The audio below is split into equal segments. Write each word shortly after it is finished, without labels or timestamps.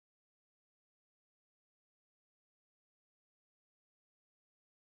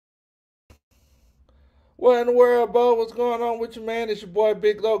What in the world, Bo? What's going on with you, man? It's your boy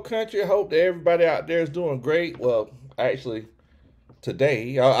Big Low Country. I hope that everybody out there is doing great. Well, actually,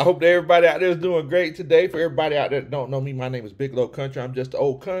 today, I hope that everybody out there is doing great today. For everybody out there that don't know me, my name is Big Low Country. I'm just an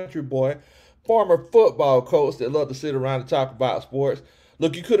old country boy, former football coach that love to sit around and talk about sports.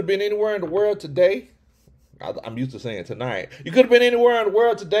 Look, you could have been anywhere in the world today. I'm used to saying tonight. You could have been anywhere in the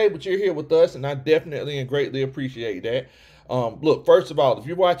world today, but you're here with us, and I definitely and greatly appreciate that. Look, first of all, if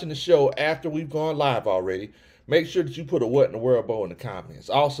you're watching the show after we've gone live already, make sure that you put a what in the world Bo in the comments.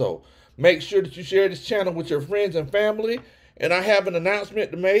 Also, make sure that you share this channel with your friends and family. And I have an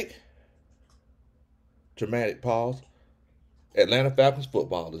announcement to make. Dramatic pause. Atlanta Falcons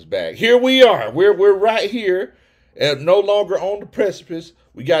football is back. Here we are. We're right here and no longer on the precipice.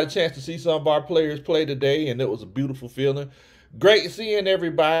 We got a chance to see some of our players play today, and it was a beautiful feeling. Great seeing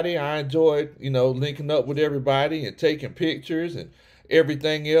everybody. I enjoyed, linking up with everybody and taking pictures and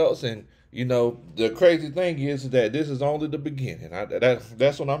everything else. And, the crazy thing is that this is only the beginning.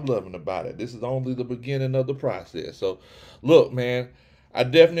 That's what I'm loving about it. This is only the beginning of the process. So, look, man, I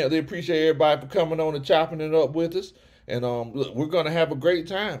definitely appreciate everybody for coming on and chopping it up with us. And look, we're going to have a great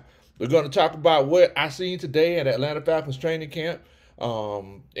time. We're going to talk about what I seen today at Atlanta Falcons training camp.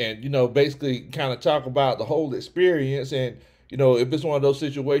 And basically kind of talk about the whole experience. And, if it's one of those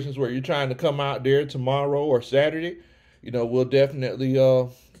situations where you're trying to come out there tomorrow or Saturday, we'll definitely,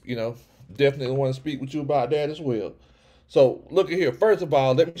 definitely want to speak with you about that as well. So, look at here. First of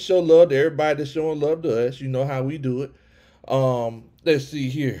all, let me show love to everybody that's showing love to us. You know how we do it. Let's see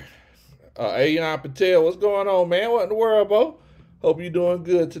here. Ayan Patel, what's going on, man? What in the world, Bo? Hope you're doing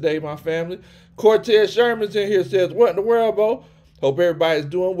good today, my family. Cortez Sherman's in here, says, what in the world, Bo? Hope everybody's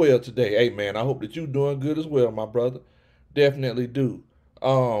doing well today. Hey, man, I hope that you're doing good as well, my brother. Definitely do.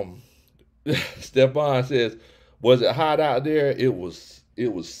 Stephon says, was it hot out there? It was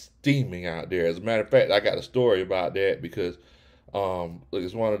steaming out there. As a matter of fact, I got a story about that because look,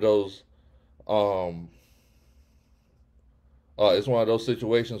 it's one of those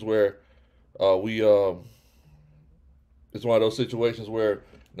situations where we it's one of those situations where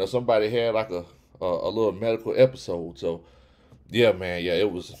somebody had like a little medical episode. So yeah, man, yeah,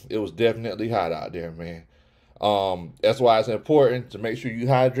 it was definitely hot out there, man. That's why it's important to make sure you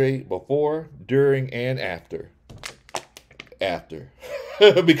hydrate before, during, and after.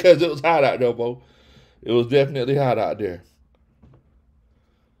 Because it was hot out there, Bo. It was definitely hot out there.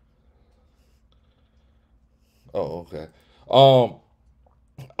 Oh, okay.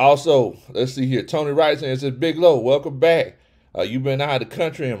 Also, let's see here. Tony writes and says, Big Low, welcome back. You've been out of the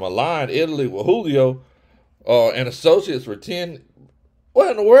country in Milan, Italy with Julio and associates for 10. What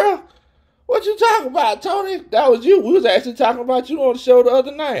in the world? What you talking about, Tony? That was you. We was actually talking about you on the show the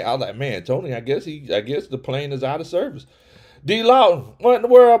other night. I was like, man, Tony, I guess the plane is out of service. D. Lawton, what in the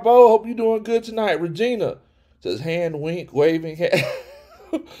world, Bo? Hope you doing good tonight. Regina says, hand wink, waving.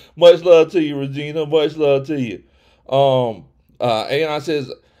 Much love to you, Regina. Much love to you. Aon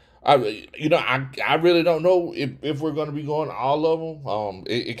says, I really don't know if we're going to be going to all of them.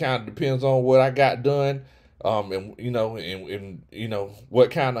 It kind of depends on what I got done. And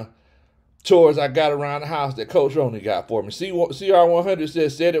what kind of chores I got around the house that Coach Roney got for me. CR100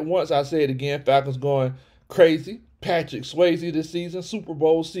 says, said it once, I say it again. Falcons going crazy. Patrick Swayze this season, Super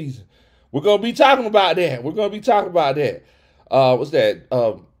Bowl season. We're going to be talking about that. What's that?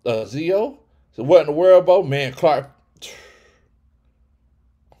 Zio? So what in the world, Bo? Man, Clark.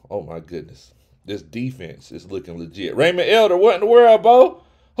 Oh, my goodness. This defense is looking legit. Raymond Elder, what in the world, Bo?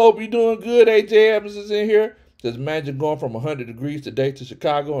 Hope you're doing good. AJ Evans is in here. Says, imagine going from 100 degrees today to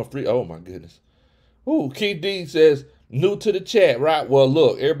Chicago and free. Oh, my goodness. Ooh, Keith D says, new to the chat, right? Well,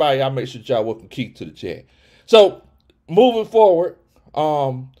 look, everybody, y'all make sure y'all welcome Keith to the chat. So, moving forward,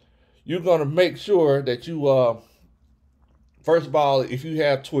 you're going to make sure that you, first of all, if you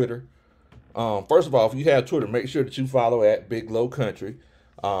have Twitter, make sure that you follow at Big Low Country.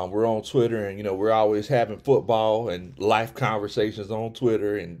 We're on Twitter, and, we're always having football and life conversations on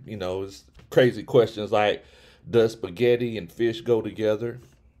Twitter. And, it's crazy questions like, does spaghetti and fish go together?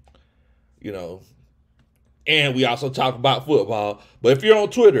 And we also talk about football. But if you're on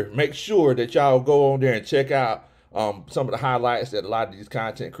Twitter, make sure that y'all go on there and check out some of the highlights that a lot of these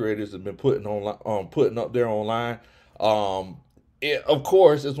content creators have been putting up there online. Of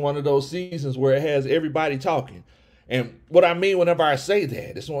course, it's one of those seasons where it has everybody talking. And what I mean whenever I say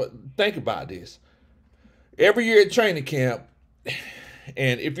that is, think about this. Every year at training camp,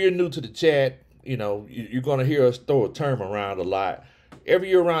 and if you're new to the chat, you're going to hear us throw a term around a lot. Every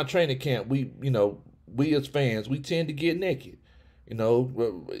year around training camp, we as fans, we tend to get naked.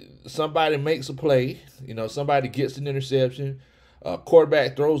 Somebody makes a play, somebody gets an interception,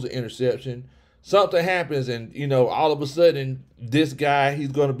 quarterback throws an interception, Something happens, and all of a sudden, this guy, he's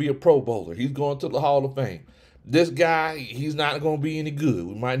going to be a Pro Bowler. He's going to the Hall of Fame. This guy, he's not going to be any good.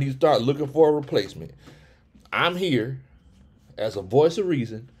 We might need to start looking for a replacement. I'm here as a voice of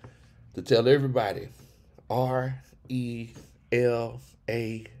reason to tell everybody, RELAX.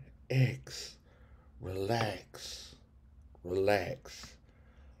 Relax. Relax.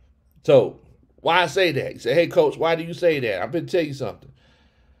 So, why I say that? You say, hey, Coach, why do you say that? I'm going to tell you something.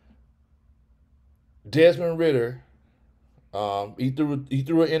 Desmond Ridder, he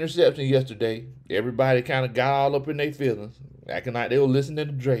threw an interception yesterday. Everybody kind of got all up in their feelings, acting like they were listening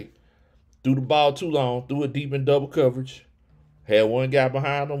to Drake. Threw the ball too long, threw it deep in double coverage. Had one guy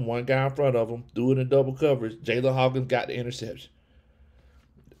behind him, one guy in front of him, threw it in double coverage. Jalen Hawkins got the interception.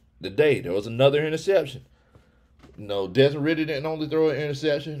 Today, there was another interception. Desmond Ridder didn't only throw an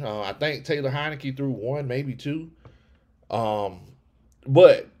interception. I think Taylor Heineke threw one, maybe two.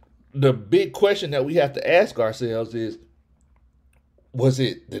 But the big question that we have to ask ourselves is, was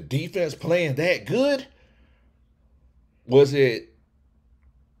it the defense playing that good? Was it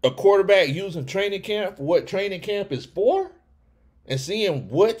a quarterback using training camp for what training camp is for and seeing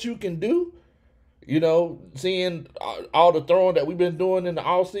what you can do? Seeing all the throwing that we've been doing in the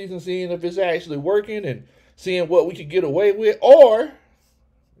offseason, seeing if it's actually working and seeing what we could get away with, or,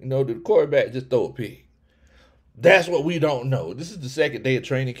 did the quarterback just throw a pig? That's what we don't know. This is the second day of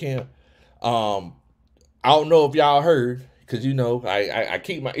training camp. I don't know if y'all heard, because, I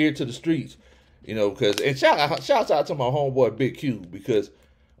keep my ear to the streets, and shouts out to my homeboy Big Q, because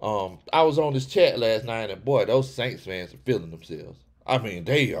I was on this chat last night, and boy, those Saints fans are feeling themselves. I mean,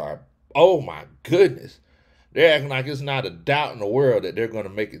 they are, oh my goodness. They're acting like it's not a doubt in the world that they're going to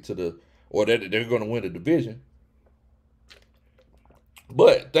make it or that they're going to win the division.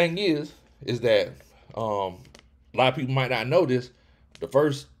 But thing is that a lot of people might not know this. The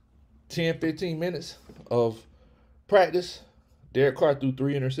first 10, 15 minutes of practice, Derek Carr threw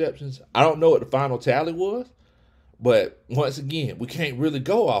 3 interceptions. I don't know what the final tally was, but once again, we can't really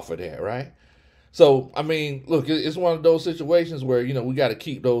go off of that, right? So, I mean, look, it's one of those situations where, we got to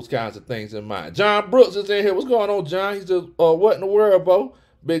keep those kinds of things in mind. John Brooks is in here. What's going on, John? He says, what in the world, Bo?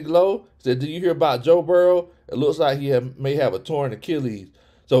 Big Low said, did you hear about Joe Burrow? It looks like he may have a torn Achilles.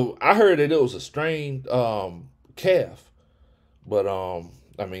 So I heard that it was a strained calf. But,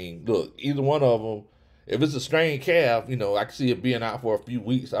 I mean, look, either one of them, if it's a strained calf, I can see it being out for a few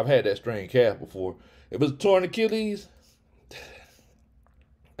weeks. I've had that strained calf before. If it's a torn Achilles,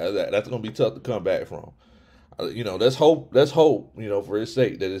 that's going to be tough to come back from. Let's hope, for his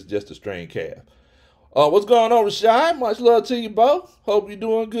sake that it's just a strained calf. What's going on, Rashad? Much love to you, Bo. Hope you're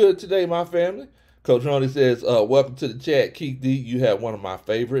doing good today, my family. Coach Ronnie says, welcome to the chat, Keith D. You have one of my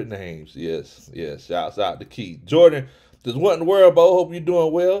favorite names. Yes. Shouts out to Keith. Jordan says, what in the world, Bo? Hope you're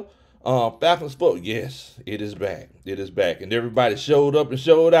doing well. Falcons football. Yes, it is back. It is back. And everybody showed up and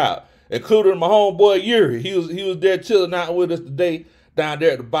showed out, including my homeboy Yuri. He was there chilling out with us today down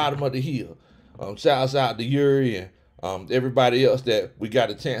there at the bottom of the hill. Shouts out to Yuri and everybody else that we got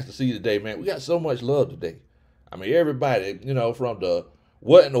a chance to see today, man. We got so much love today. I mean, everybody, from the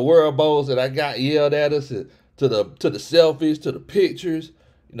what in the world bowls that I got yelled at us to the selfies, to the pictures.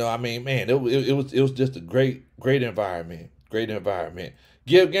 I mean, man, it was just a great environment. Great environment.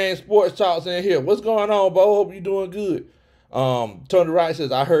 Give Game Sports Talks in here. What's going on, Bo? Hope you're doing good. Tony Wright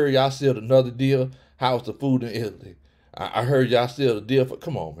says, I heard y'all sealed another deal. How's the food in Italy? I heard y'all sealed a deal for.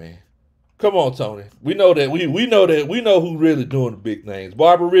 Come on, man. Come on, Tony. We know that we know who really doing the big things.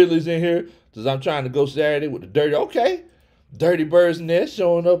 Barbara Ridley's in here. Says I'm trying to go Saturday with the Dirty. Okay. Dirty Birds Nest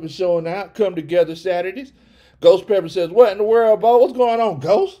showing up and showing out. Come together Saturdays. Ghost Pepper says, what in the world, Bo? What's going on,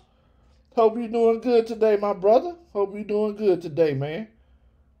 Ghost? Hope you're doing good today, my brother. Hope you're doing good today, man.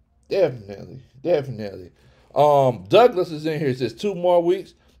 Definitely. Douglas is in here. It says 2 more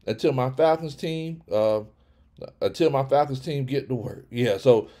weeks until my Falcons team get to work. Yeah,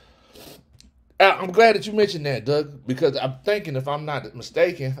 so I'm glad that you mentioned that, Doug, because I'm thinking, if I'm not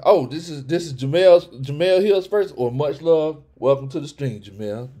mistaken, this is Jamel Hills first, or much love. Welcome to the stream,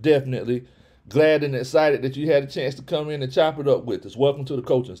 Jamel. Definitely glad and excited that you had a chance to come in and chop it up with us. Welcome to the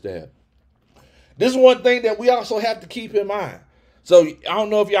coaching staff. This is one thing that we also have to keep in mind. So I don't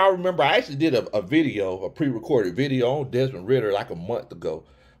know if y'all remember, I actually did a pre-recorded video on Desmond Ridder like a month ago.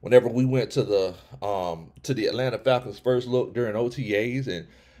 Whenever we went to the Atlanta Falcons first look during OTAs, and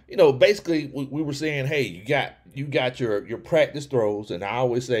basically we were saying, hey, you got your practice throws, and I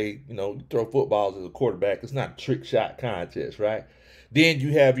always say, you throw footballs as a quarterback. It's not a trick shot contest, right? Then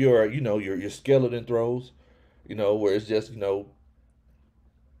you have your skeleton throws, where it's just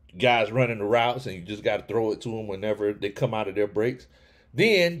guys running the routes, and you just got to throw it to them whenever they come out of their breaks.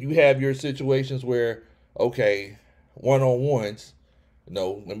 Then you have your situations where, okay, one-on-ones,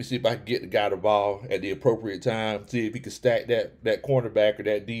 let me see if I can get the guy the ball at the appropriate time, see if he can stack that cornerback or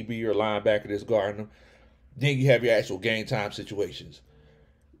that DB or linebacker that's guarding him. Then you have your actual game time situations.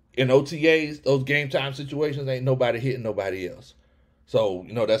 In OTAs, those game time situations ain't nobody hitting nobody else. So,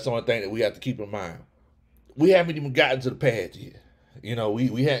 that's the only thing that we have to keep in mind. We haven't even gotten to the pads yet.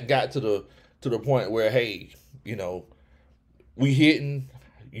 We hadn't got to the point where, hey, we hitting,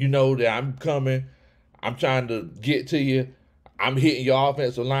 that I'm coming, I'm trying to get to you, I'm hitting your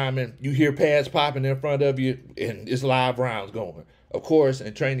offensive lineman, you hear pads popping in front of you, and it's live rounds going. Of course,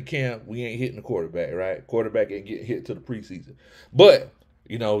 in training camp, we ain't hitting the quarterback, right? Quarterback ain't getting hit to the preseason. But,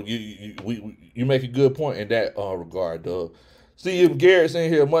 you make a good point in that regard, Doug. Steve Garrett's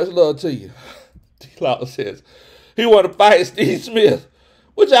in here, much love to you. T-Law says, he want to fight Steve Smith.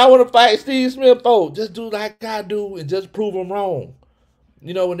 What y'all want to fight Steve Smith for? Just do like I do and just prove him wrong.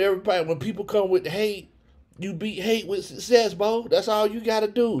 When people come with hate, you beat hate with success, Bo. That's all you got to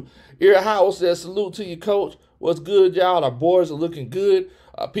do. Ear Howell says, salute to you, coach. What's good, y'all? Our boys are looking good.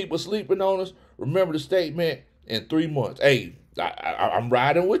 People sleeping on us. Remember the statement in 3 months. Hey, I'm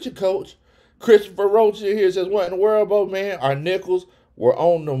riding with you, coach. Christopher Roach here says, what in the world, Bo, man? Our nickels were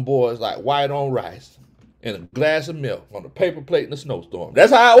on them boys like white on rice. And a glass of milk on a paper plate in a snowstorm.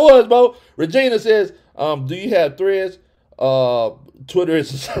 That's how it was, Bo. Regina says, do you have threads? Twitter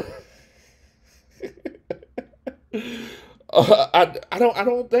is I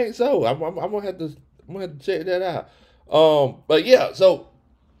don't think so. I'm gonna have to check that out. But yeah, so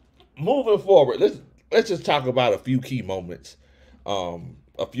moving forward, let's just talk about a few key moments. In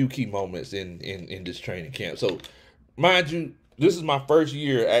this training camp. So mind you, this is my first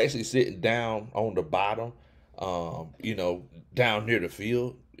year actually sitting down on the bottom, down near the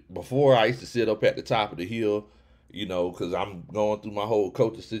field. Before, I used to sit up at the top of the hill, because I'm going through my whole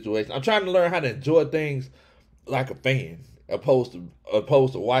coaching situation. I'm trying to learn how to enjoy things like a fan, opposed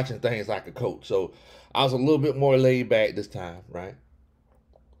to watching things like a coach. So I was a little bit more laid back this time, right?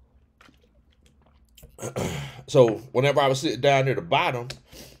 So whenever I was sitting down near the bottom,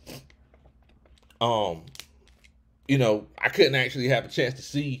 I couldn't actually have a chance to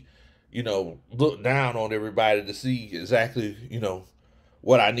see, look down on everybody to see exactly,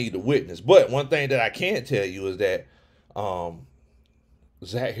 what I need to witness. But one thing that I can tell you is that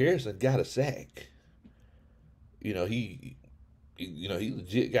Zach Harrison got a sack. He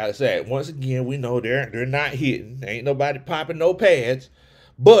legit got a sack. Once again, we know they're not hitting. Ain't nobody popping no pads.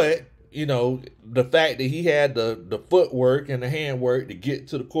 But, the fact that he had the footwork and the handwork to get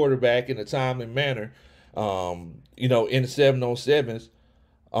to the quarterback in a timely manner, in the 7-on-7s,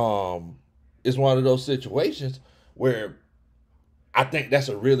 is one of those situations where I think that's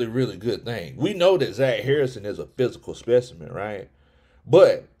a really, really good thing. We know that Zach Harrison is a physical specimen, right?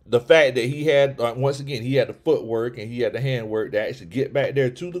 But the fact that he had, once again, he had the footwork and he had the handwork to actually get back there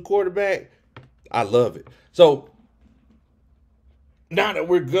to the quarterback, I love it. So now that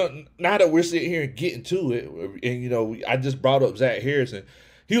we're sitting here and getting to it, and I just brought up Zach Harrison.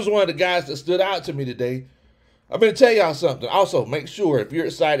 He was one of the guys that stood out to me today. I'm going to tell y'all something. Also, make sure if you're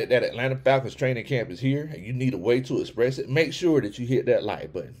excited that Atlanta Falcons training camp is here and you need a way to express it, make sure that you hit that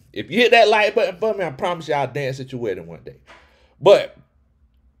like button. If you hit that like button for me, I promise you I'll dance at your wedding one day. But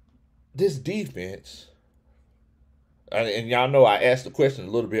this defense, and y'all know I asked the question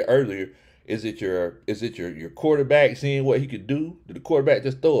a little bit earlier, is it your quarterback seeing what he could do? Did the quarterback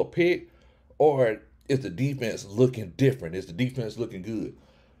just throw a pick? Or is the defense looking different? Is the defense looking good?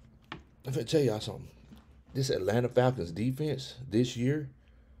 I'm going to tell y'all something. This Atlanta Falcons defense this year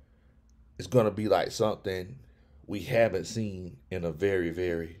is going to be like something we haven't seen in a very,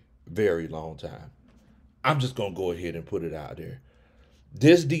 very, very long time. I'm just going to go ahead and put it out there.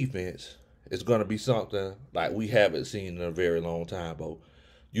 This defense is going to be something like we haven't seen in a very long time, Bo.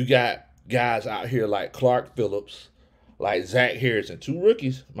 You got guys out here like Clark Phillips, like Zach Harrison, 2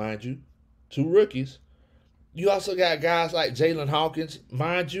 rookies, mind you, 2 rookies. You also got guys like Jalen Hawkins,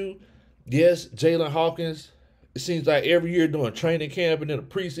 mind you. Yes, Jalen Hawkins, it seems like every year doing training camp and then the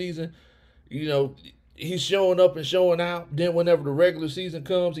preseason, he's showing up and showing out. Then whenever the regular season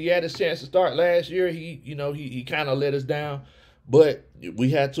comes, he had his chance to start last year. He kind of let us down, but we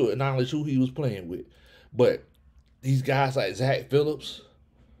had to acknowledge who he was playing with. But these guys like Zach Phillips,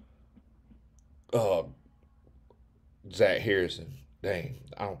 Zach Harrison, dang,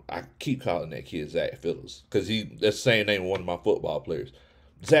 I keep calling that kid Zach Phillips because that's the same name of one of my football players.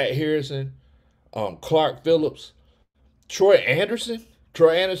 Zach Harrison, Clark Phillips, Troy Anderson.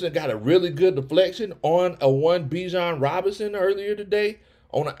 Troy Anderson got a really good deflection on a one Bijan Robinson earlier today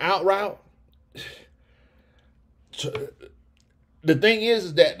on an out route. the thing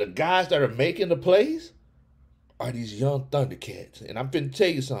is that the guys that are making the plays are these young Thundercats. And I'm finna tell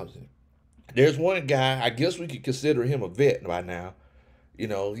you something. There's one guy, I guess we could consider him a vet by now.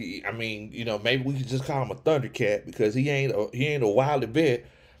 Maybe we could just call him a Thundercat because he ain't a wily vet,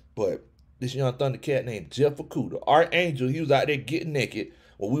 but this young Thundercat named Jeff Okudah, Archangel, he was out there getting naked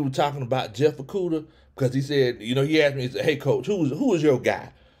when we were talking about Jeff Okudah because he said, he asked me, he said, "Hey coach, who is your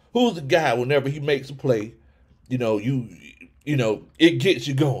guy? Who's the guy whenever he makes a play, it gets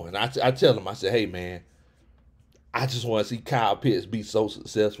you going?" I tell him, I said, "Hey man, I just want to see Kyle Pitts be so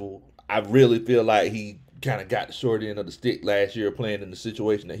successful. I really feel like he kind of got the short end of the stick last year playing in the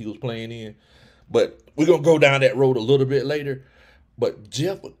situation that he was playing in. But we're going to go down that road a little bit later. But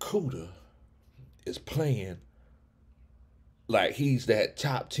Jeff Okudah is playing like he's that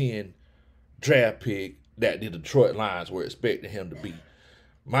top 10 draft pick that the Detroit Lions were expecting him to be.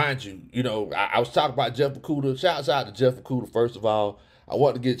 Mind you, I was talking about Jeff Okudah. Shouts out to Jeff Okudah, first of all. I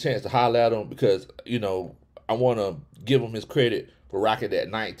want to get a chance to holler at him because, I want to give him his credit for rocking that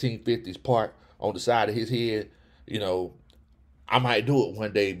 1950s part on the side of his head. I might do it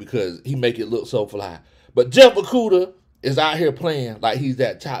one day because he make it look so fly. But Jeff Okudah is out here playing like he's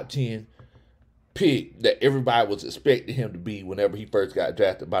that top 10 pick that everybody was expecting him to be whenever he first got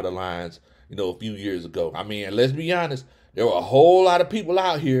drafted by the Lions, a few years ago. I mean, let's be honest, there were a whole lot of people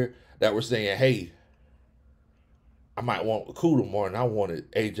out here that were saying, hey, I might want Okudah more than I wanted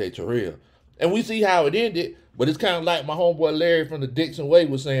A.J. Terrell. And we see how it ended, but it's kind of like my homeboy Larry from the Dixon Way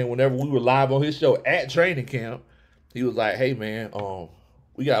was saying whenever we were live on his show at training camp. He was like, hey, man,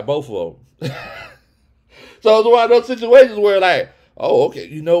 we got both of them. So it's one of those situations where like, oh, okay,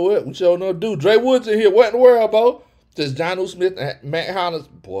 you know what? We sure enough do. Dre Woods in here. What in the world, Bo? Says Jonnu Smith and Matt Hollins.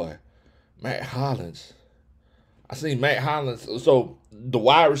 Boy, Matt Hollins. I seen Matt Hollins. So the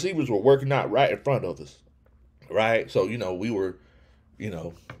wide receivers were working out right in front of us, right? So, we were, they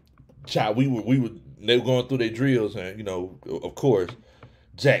were going through their drills, and of course,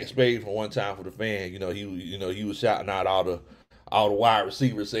 Jack Spade from One Time for the Fan, he was shouting out all the wide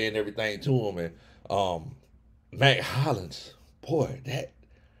receivers, saying everything to him, and Matt Hollins, boy,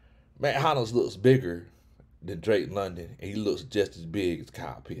 Matt Hollins looks bigger than Drake London, and he looks just as big as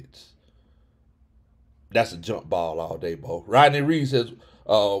Kyle Pitts. That's a jump ball all day, Bo. Rodney Reed says,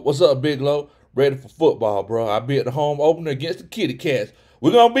 "What's up, Big Low? Ready for football, bro? I'll be at the home opener against the Kitty Cats.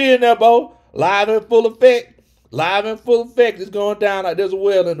 We're gonna be in there, Bo. Live in full effect. Live in full effect. It's going down like there's a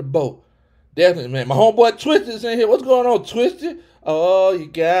whale in the boat. Definitely, man. My homeboy Twisted's in here. What's going on, Twisted? Oh, you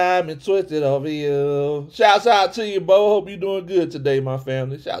got me twisted over you. Shouts out to you, Bo. Hope you're doing good today, my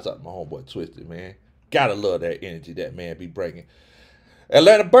family. Shouts out to my homeboy Twisted, man. Gotta love that energy that man be bringing.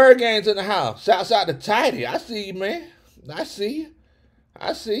 Atlanta Bird Game's in the house. Shouts out to Tidy. I see you, man. I see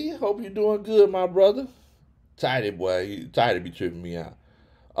you. Hope you're doing good, my brother. Tidy, boy. Tidy be tripping me out.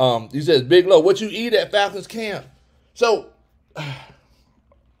 He says, Big Low, what you eat at Falcons camp? So,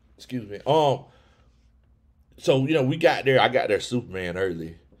 excuse me. So, we got there. I got there Superman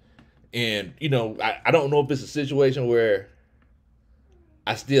early. And, I don't know if it's a situation where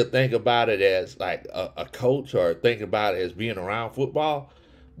I still think about it as like a coach or think about it as being around football,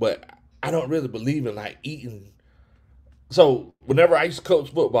 but I don't really believe in like eating. So whenever I used to coach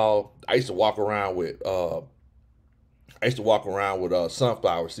football, I used to walk around with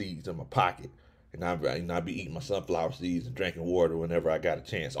sunflower seeds in my pocket, and I'd be eating my sunflower seeds and drinking water whenever I got a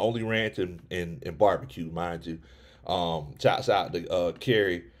chance. Only ranch and barbecue, mind you. Shouts out to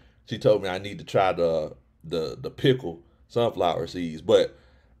Carrie. She told me I need to try the pickle sunflower seeds, but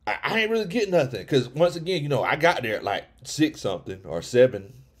I ain't really getting nothing because once again, I got there at like 6 something or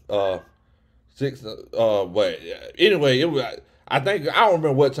 7, 6. But anyway, it was. I don't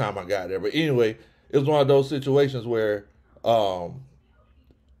remember what time I got there, but anyway, it was one of those situations where,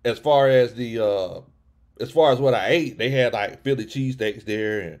 as far as what I ate, they had like Philly cheesesteaks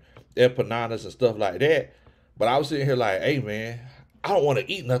there and empanadas and stuff like that. But I was sitting here like, hey man, I don't want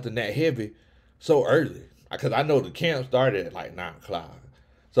to eat nothing that heavy so early. Because I know the camp started at like 9 o'clock.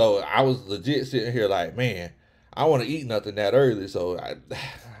 So I was legit sitting here like, man, I want to eat nothing that early. So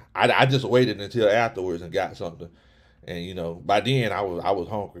I just waited until afterwards and got something. And, by then I was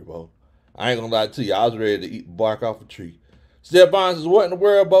hungry, Bo. I ain't going to lie to you. I was ready to eat the bark off a tree. Steph Bonds says, what in the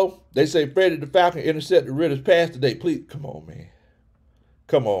world, Bo? They say Freddie the Falcon intercepted Ritter's pass today. Please, come on, man.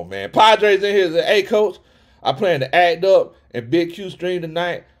 Come on, man. Padres in here say, hey, coach, I plan to act up and Big Q stream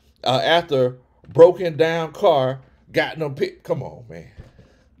tonight after broken down car got no pick. Come on, man.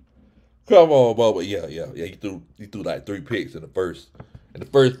 Come on, Bo. But yeah. He threw like 3 picks in the first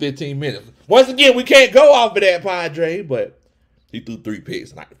 15 minutes. Once again, we can't go off of that, Padre, but He threw 3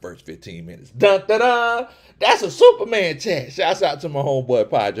 picks in like the first 15 minutes. Dun, dun, dun. That's a Superman chat. Shouts out to my homeboy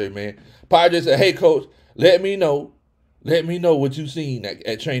Padre, man. Padre said, hey, coach, let me know what you seen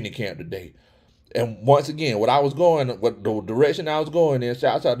at training camp today. And once again, what the direction I was going in,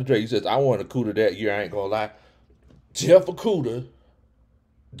 shouts out to Drake. He says, I won Okudah that year. I ain't gonna lie. Jeff Okudah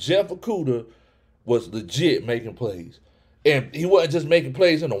was legit making plays. And he wasn't just making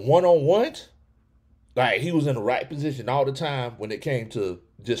plays in the one-on-ones. Like, he was in the right position all the time when it came to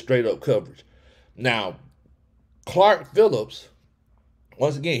just straight up coverage. Now, Clark Phillips,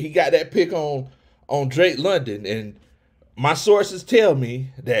 once again, he got that pick on Drake London. And my sources tell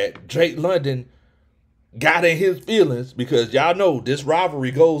me that Drake London got in his feelings because y'all know this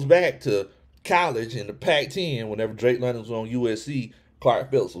rivalry goes back to college in the Pac-10. Whenever Drake London was on USC,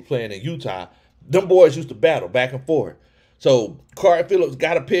 Clark Phillips was playing in Utah. Them boys used to battle back and forth. So Clark Phillips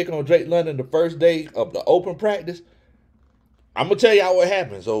got a pick on Drake London the first day of the open practice. I'm gonna tell y'all what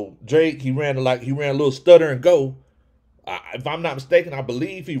happened. So Drake, he ran a little stutter and go. If I'm not mistaken, I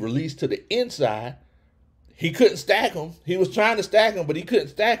believe he released to the inside. He couldn't stack him. He was trying to stack him, but he couldn't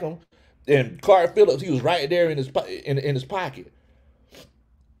stack him. And Clark Phillips, he was right there in his pocket.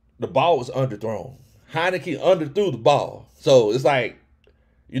 The ball was underthrown. Heineke underthrew the ball. So it's like,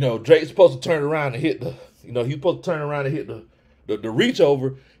 Drake's supposed to turn around and hit the. He's supposed to turn around and hit the reach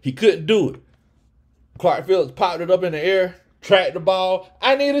over. He couldn't do it. Clark Phillips popped it up in the air, tracked the ball.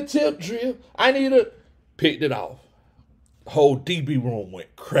 I need a tip drill. Picked it off. Whole DB room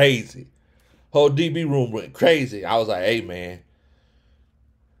went crazy. I was like, hey, man.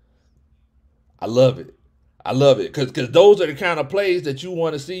 I love it. Because those are the kind of plays that you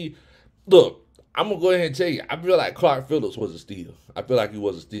want to see. Look, I'm going to go ahead and tell you, I feel like Clark Phillips was a steal. I feel like he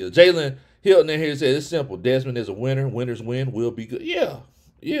was a steal. Jalen Hilton in here said, it's simple. Desmond is a winner. Winners win. Will be good. Yeah.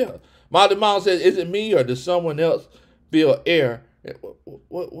 Molly Miles says, is it me or does someone else feel air?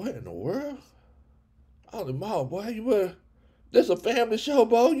 What in the world? Molly Miles, boy, you better. This a family show,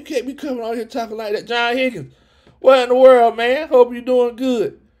 boy. You can't be coming out here talking like that. John Higgins, what in the world, man? Hope you're doing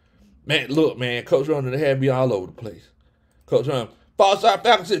good. Man, look, man, Coach Ron had me all over the place. Coach Ron, False-Star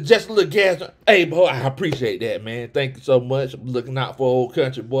Falcons said, just a little gas. Hey, boy, I appreciate that, man. Thank you so much. I'm looking out for old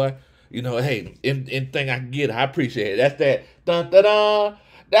country, boy. Hey, anything I can get, I appreciate it. That's that. Dun, dun, dun.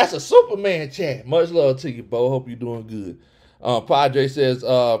 That's a Superman chat. Much love to you, Bo. Hope you're doing good. Padre says,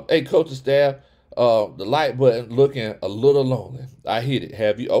 hey, coaching staff, the like button looking a little lonely. I hit it.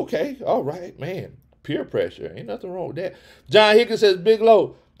 Have you? Okay. All right, man. Peer pressure. Ain't nothing wrong with that. John Higgins says, Big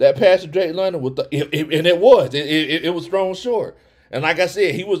Low, that pass to Drake London, and it was thrown short. And like I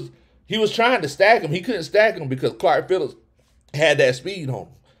said, he was trying to stack him. He couldn't stack him because Clark Phillips had that speed on him.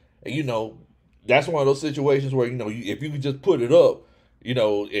 And, that's one of those situations where, if you could just put it up,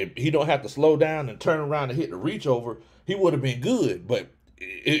 if he don't have to slow down and turn around and hit the reach over, he would have been good. But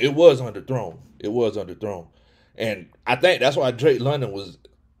it was underthrown. And I think that's why Drake London was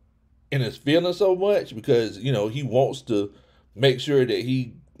in his feelings so much because, he wants to make sure that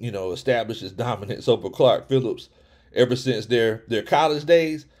he, establishes dominance over Clark Phillips ever since their college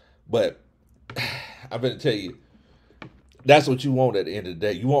days. But I'm going to tell you, that's what you want at the end of the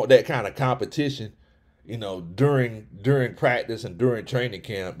day. You want that kind of competition, during practice and during training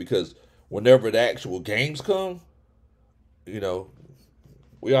camp, because whenever the actual games come,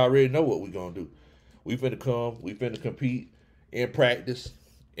 we already know what we're going to do. We finna compete in practice,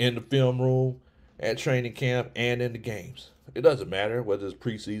 in the film room, at training camp, and in the games. It doesn't matter whether it's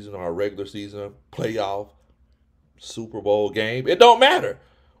preseason or a regular season, playoff, Super Bowl game. It don't matter.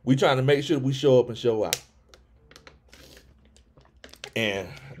 We trying to make sure we show up and show out. And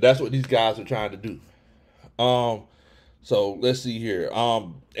that's what these guys are trying to do. So let's see here.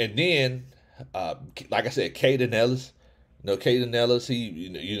 And then, like I said, Caden Ellis. Caden Ellis,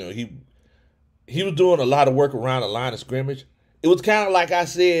 he was doing a lot of work around the line of scrimmage. It was kind of like I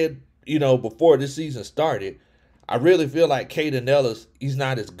said, before this season started. I really feel like Caden Ellis, he's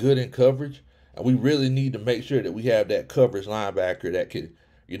not as good in coverage. And we really need to make sure that we have that coverage linebacker that could,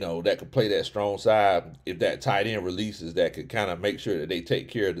 that could play that strong side. If that tight end releases, that could kind of make sure that they take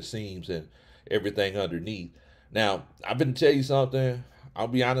care of the seams and everything underneath. Now, I've been to tell you something. I'll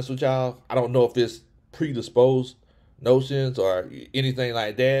be honest with y'all. I don't know if it's predisposed notions or anything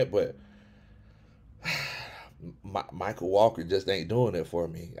like that, but Michael Walker just ain't doing it for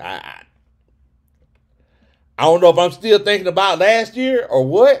me. I don't know if I'm still thinking about last year or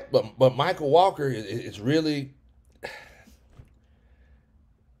what, but Michael Walker is really.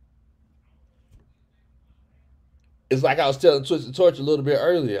 It's like I was telling Twisted Torch a little bit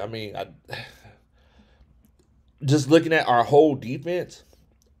earlier. I mean, just looking at our whole defense,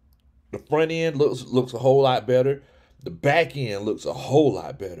 the front end looks a whole lot better. The back end looks a whole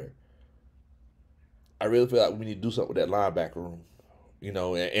lot better. I really feel like we need to do something with that linebacker room.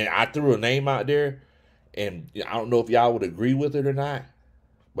 And I threw a name out there, and I don't know if y'all would agree with it or not,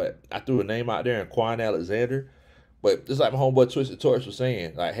 but I threw a name out there in Quan Alexander. But just like my homeboy Twisted Torch was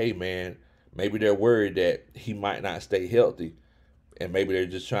saying, like, hey man, maybe they're worried that he might not stay healthy, and maybe they're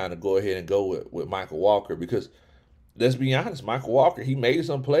just trying to go ahead and go with Michael Walker because let's be honest, Michael Walker, he made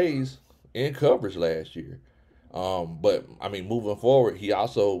some plays in coverage last year. But I mean, moving forward, he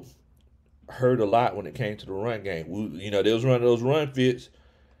also hurt a lot when it came to the run game. They was running those run fits.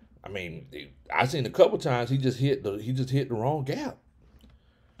 I mean, I seen a couple times he just hit the wrong gap.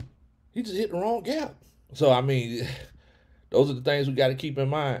 He just hit the wrong gap. So I mean, those are the things we got to keep in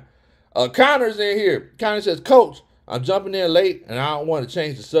mind. Connor's in here. Connor says, Coach, I'm jumping in late and I don't want to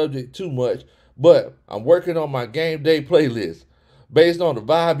change the subject too much, but I'm working on my game day playlist. Based on the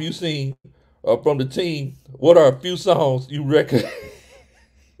vibe you seen from the team, what are a few songs you reckon?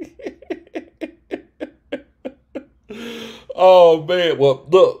 Oh man, well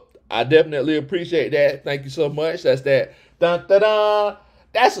look, I definitely appreciate that. Thank you so much. That's that. Dun, dun, dun.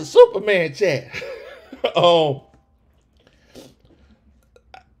 That's a Superman chat.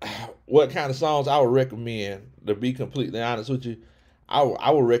 What kind of songs I would recommend? To be completely honest with you,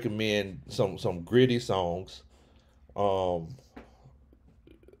 I would recommend some gritty songs. I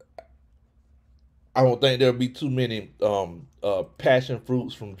don't think there'll be too many passion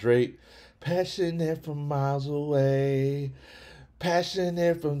fruits from Drake. Passionate from miles away.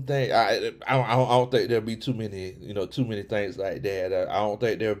 Passionate from things. I don't think there'll be too many things like that. I don't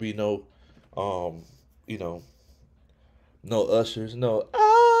think there'll be no um you know no ushers, no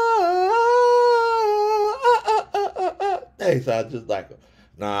hey, so I just like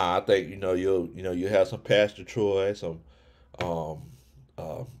nah. I think you'll have some Pastor Troy, some um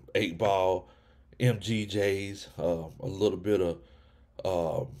 8 Ball, MGJs, a little bit of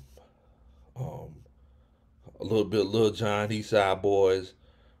um um a little bit of Lil Jon, Eastside Boys.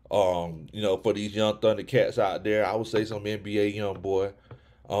 For these young Thundercats out there, I would say some NBA young boy,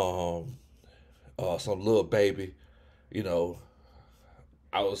 um, some little baby. You know,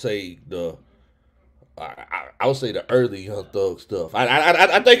 I would say I would say the early Young Thug stuff.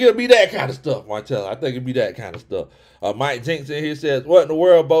 I think it'll be that kind of stuff, Martell. I think it'll be that kind of stuff. Mike Jenks in here says, "What in the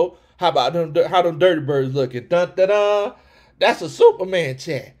world, Bo? How about them? How them Dirty Birds looking? Dun dun dun. That's a Superman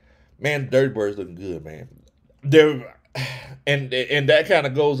chat, man. The Dirty Birds looking good, man. They're and that kind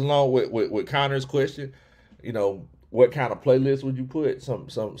of goes along with Connor's question. What kind of playlist would you put?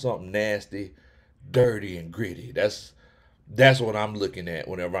 Something nasty, dirty, and gritty. That's what I'm looking at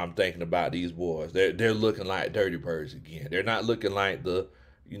whenever I'm thinking about these boys. They're looking like Dirty Birds again. They're not looking like the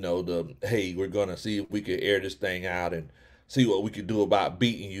hey, we're gonna see if we can air this thing out and see what we can do about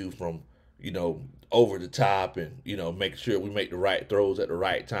beating you from over the top and make sure we make the right throws at the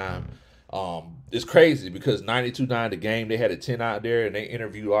right time. It's crazy because 92.9 the game, they had a 10 out there and they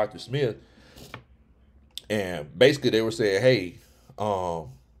interviewed Arthur Smith, and basically they were saying, hey,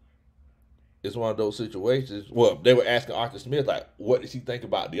 it's one of those situations. Well, they were asking Arthur Smith, like, what does he think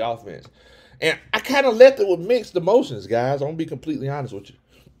about the offense? And I kind of left it with mixed emotions, guys. I'm going to be completely honest with you.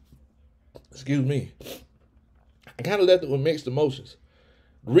 Excuse me. I kind of left it with mixed emotions.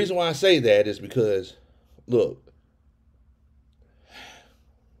 The reason why I say that is because, look,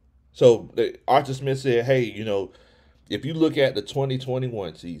 so Arthur Smith said, hey, if you look at the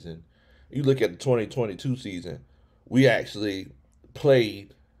 2021 season, you look at the 2022 season, we actually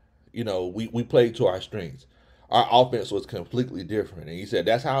played, we played to our strengths. Our offense was completely different. And he said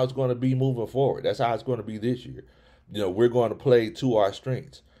that's how it's going to be moving forward. That's how it's going to be this year. We're going to play to our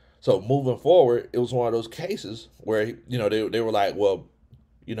strengths. So moving forward, it was one of those cases where, they were like, well,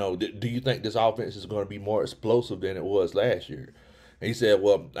 do you think this offense is going to be more explosive than it was last year? And he said,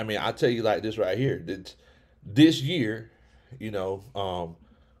 well, I mean, I'll tell you like this right here. This year, we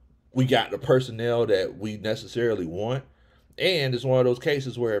got the personnel that we necessarily want. And it's one of those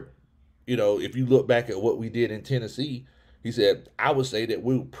cases where, if you look back at what we did in Tennessee, he said, I would say that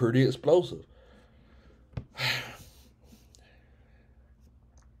we were pretty explosive.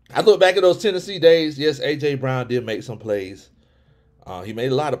 I look back at those Tennessee days. Yes, A.J. Brown did make some plays. He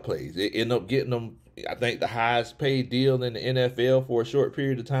made a lot of plays. It ended up getting them, I think, the highest paid deal in the NFL for a short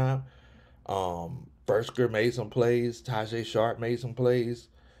period of time. Bersker made some plays. Tajay Sharp made some plays.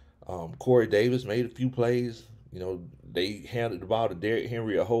 Corey Davis made a few plays. They handed the ball to Derrick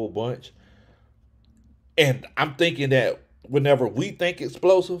Henry a whole bunch. And I'm thinking that whenever we think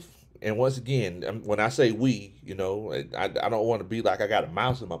explosive, and once again, when I say we, I don't want to be like I got a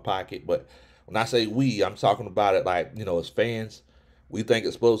mouse in my pocket, but when I say we, I'm talking about it like, as fans, we think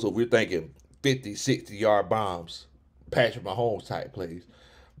explosive, we're thinking 50, 60-yard bombs, Patrick Mahomes type plays.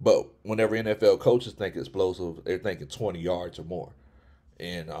 But whenever NFL coaches think explosive, they're thinking 20 yards or more.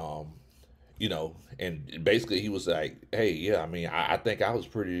 And and basically he was like, "Hey, yeah, I mean, I think I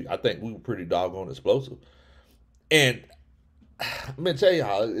think we were pretty doggone explosive." And I'm gonna tell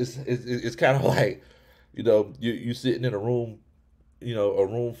y'all, it's kind of like, you sitting in a room, a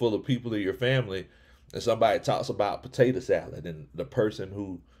room full of people in your family, and somebody talks about potato salad, and the person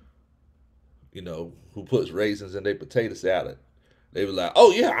who puts raisins in their potato salad, they were like,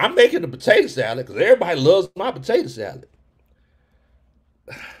 "Oh yeah, I'm making the potato salad because everybody loves my potato salad."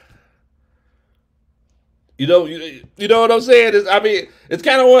 You know what I'm saying? It's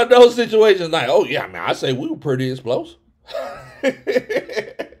kind of one of those situations like, "Oh yeah, I mean, I say we were pretty explosive."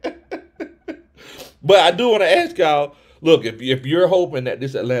 But I do want to ask y'all, look, if you're hoping that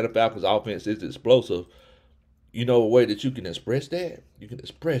this Atlanta Falcons offense is explosive, you know a way that you can express that? You can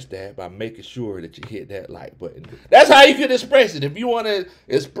express that by making sure that you hit that like button. That's how you can express it. If you want to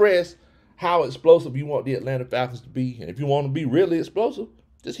express how explosive you want the Atlanta Falcons to be, and if you want to be really explosive,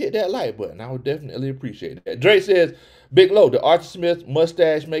 just hit that like button. I would definitely appreciate that. Dre says, Big Low, did Arthur Smith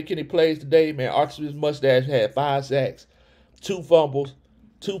mustache make any plays today? Man, Arthur Smith's mustache had 5 sacks, 2 fumbles,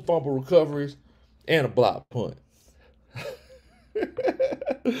 2 fumble recoveries, and a block punt.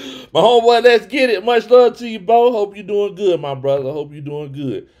 My homeboy, let's get it. Much love to you, Bo. Hope you're doing good, my brother. Hope you're doing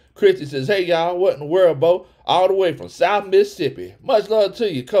good. Christy says, hey, y'all, what in the world, Bo? All the way from South Mississippi. Much love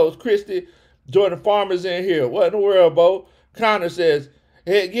to you, Coach Christy. Jordan Farmer's in here. What in the world, Bo? Connor says,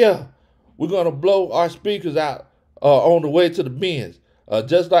 heck yeah, we're going to blow our speakers out on the way to the bins.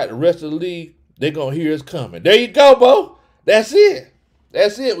 Just like the rest of the league, they're going to hear us coming. There you go, Bo. That's it.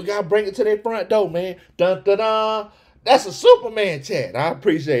 That's it. We got to bring it to their front door, man. Dun, dun, dun. That's a Superman chat. I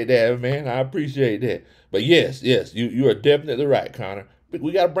appreciate that, man. I appreciate that. But yes, you are definitely right, Connor.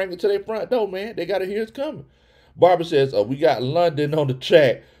 We got to bring it to their front door, man. They got to hear us coming. Barbara says, we got London on the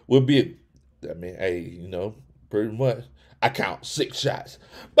track. We'll be, hey, pretty much. I count 6 shots.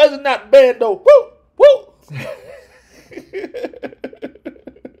 But it's not bad, though. Woo, woo.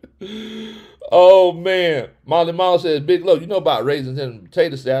 Oh, man. Molly Mall says, Big Low, you know about raisins in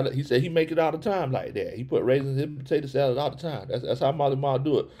potato salad. He said he make it all the time like that. He put raisins in potato salad all the time. That's how Molly Mall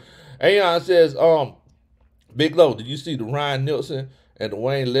do it. Aeon says, Big Low, did you see the Ryan Nielsen and the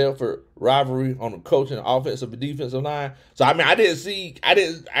Wayne Ledford rivalry on the coaching, offensive and defensive line? So I didn't see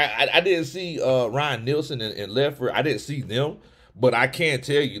Ryan Nielsen and Ledford. I didn't see them, but I can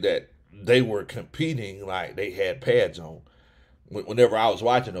tell you that they were competing like they had pads on. Whenever I was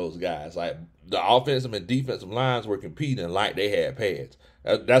watching those guys, like the offensive and defensive lines were competing like they had pads.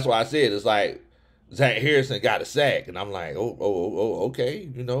 That's why I said it's like Zach Harrison got a sack, and I'm like, oh, okay.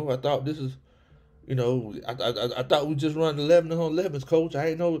 I thought this is. I thought we just run 11 on 11s, coach.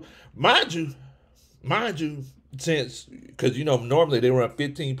 I ain't know. Mind you, since, because, normally they run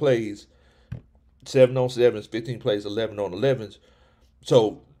 15 plays, 7 on 7s, 15 plays, 11 on 11s.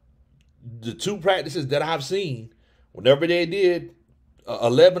 So the 2 practices that I've seen, whenever they did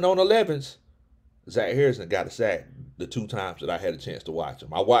 11 on 11s, Zach Harrison got a sack the 2 times that I had a chance to watch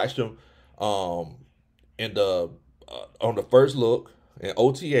him. I watched him on the first look in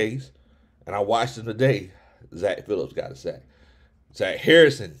OTAs, and I watched him today. Zach Phillips got a sack. Zach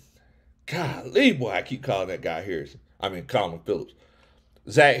Harrison, golly, boy, I keep calling that guy Harrison. Calling him Phillips.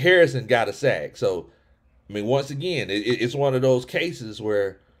 Zach Harrison got a sack. So, once again, it's one of those cases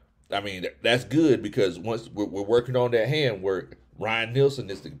where, that's good because once we're working on that hand work, Ryan Nielsen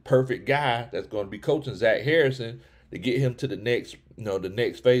is the perfect guy that's going to be coaching Zach Harrison to get him to the next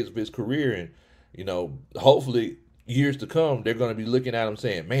phase of his career. And, hopefully years to come, they're going to be looking at him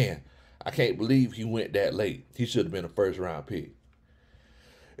saying, man, I can't believe he went that late. He should have been a first-round pick.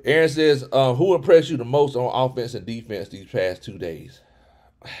 Aaron says, who impressed you the most on offense and defense these past 2 days?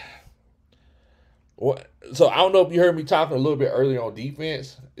 So I don't know if you heard me talking a little bit earlier on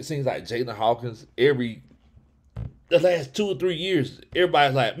defense. It seems like Jalen Hawkins, the last 2 or 3 years,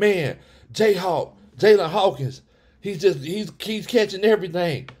 everybody's like, man, Jalen Hawkins, he's catching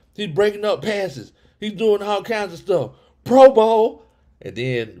everything. He's breaking up passes. He's doing all kinds of stuff. Pro Bowl. And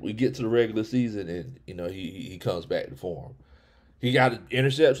then we get to the regular season, and he comes back to form. He got an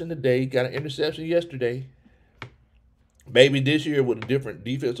interception today. He got an interception yesterday. Maybe this year with a different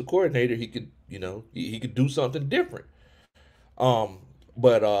defensive coordinator, he could he could do something different.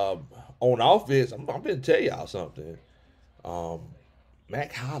 But on offense, I'm going to tell y'all something.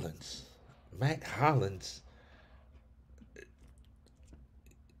 Mac Hollins.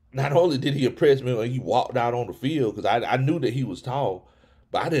 Not only did he impress me when he walked out on the field, because I knew that he was tall,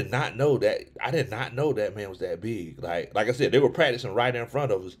 but I did not know that man was that big. Like I said, they were practicing right in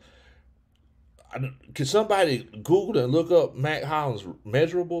front of us. Can somebody Google and look up Mac Hollins'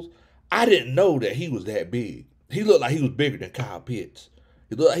 measurables? I didn't know that he was that big. He looked like he was bigger than Kyle Pitts.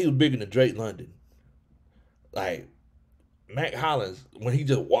 He looked like he was bigger than Drake London. Like, Mac Hollins, when he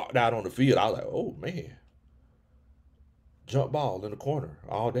just walked out on the field, I was like, oh, man. Jump ball in the corner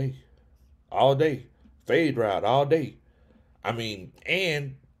all day. All day. Fade route all day. I mean,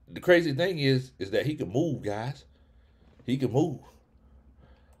 and the crazy thing is that he can move, guys. He can move.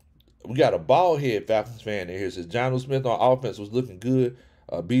 We got a bald head Falcons fan in here. Says John Smith on offense was looking good.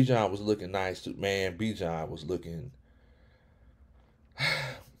 Bijan was looking nice too. Man, Bijan was looking.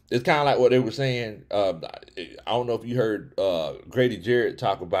 It's kind of like what they were saying. I don't know if you heard Grady Jarrett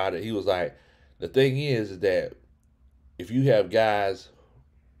talk about it. He was like, the thing is that if you have guys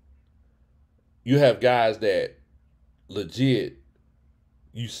that legit,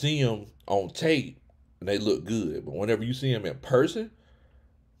 you see them on tape and they look good, but whenever you see them in person,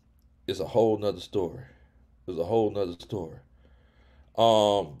 it's a whole nother story. It's a whole nother story.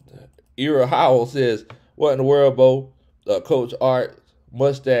 Ira Howell says, what in the world, Bo? Coach Art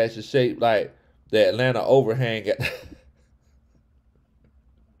mustache is shaped like the Atlanta overhang at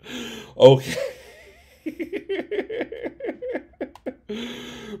okay.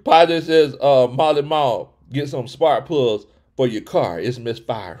 Padre says, Molly Mall, get some spark plugs for your car. It's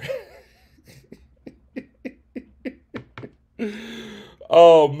misfiring.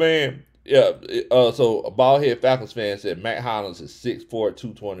 Oh, man. Yeah. So a bald head Falcons fan said Mac Hollins is 6'4",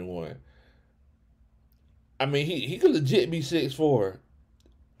 221. I mean, he could legit be 6'4".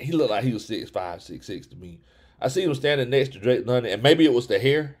 He looked like he was 6'5", 6'6" to me. I see him standing next to Drake London, and maybe it was the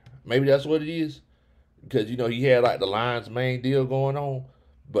hair. Maybe that's what it is. Because, he had like the Lions main deal going on.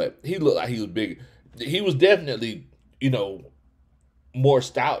 But he looked like he was bigger. He was definitely, more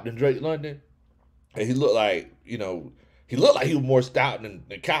stout than Drake London. And he looked like, he was more stout than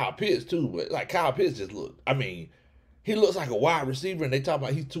Kyle Pitts too. But like Kyle Pitts just looked, he looks like a wide receiver, and they talk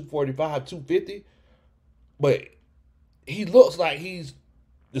about he's 245, 250. But he looks like he's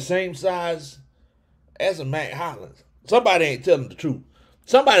the same size as a Mac Hollins. Somebody ain't telling the truth.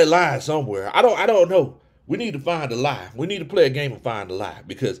 Somebody lying somewhere. I don't know. We need to find a lie. We need to play a game and find a lie,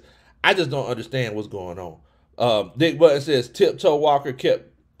 because I just don't understand what's going on. Dick Button says Tiptoe Walker kept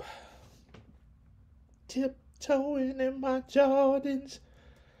tiptoeing in my Jordans.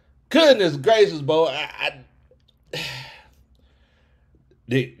 Goodness gracious, Bo.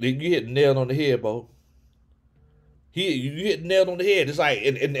 You hit the nail on the head, Bo. You hit the nail on the head. It's like,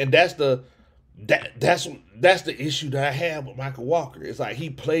 and that's the issue that I have with Michael Walker. It's like he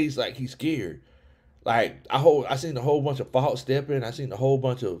plays like he's scared. Like I seen a whole bunch of false stepping. I seen a whole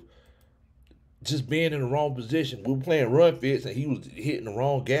bunch of just being in the wrong position. We were playing run fits and he was hitting the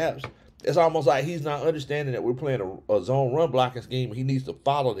wrong gaps. It's almost like he's not understanding that we're playing a zone run blocking scheme. He needs to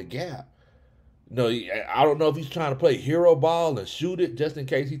follow the gap. I don't know if he's trying to play hero ball and shoot it just in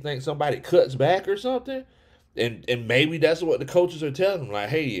case he thinks somebody cuts back or something. And maybe that's what the coaches are telling him. Like,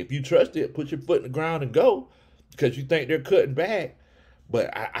 hey, if you trust it, put your foot in the ground and go, because you think they're cutting back.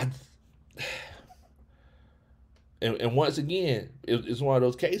 But and once again, it's one of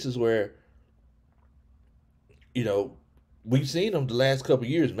those cases where, we've seen them the last couple of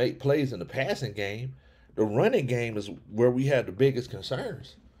years make plays in the passing game. The running game is where we have the biggest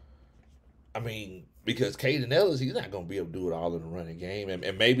concerns. Because Caden Ellis, he's not going to be able to do it all in the running game.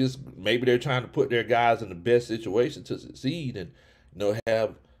 And maybe they're trying to put their guys in the best situation to succeed and,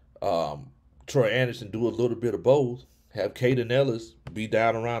 have Troy Anderson do a little bit of both. Have Caden Ellis be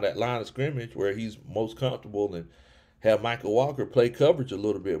down around that line of scrimmage where he's most comfortable, and have Michael Walker play coverage a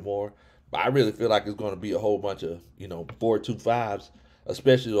little bit more. But I really feel like it's going to be a whole bunch of, 4-2-5s,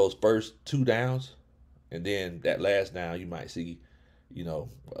 especially those first two downs. And then that last down, you might see,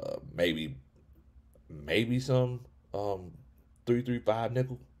 maybe some 3-3-5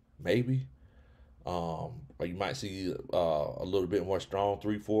 nickel, maybe. Or you might see a little bit more strong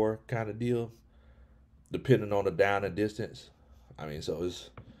 3-4 kind of deal, depending on the down and distance. It's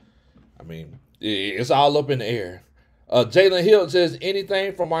all up in the air. Jalen Hill says,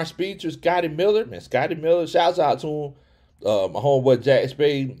 anything from our speecher, Scotty Miller. Man, Scotty Miller, shouts out to him. My homeboy Jack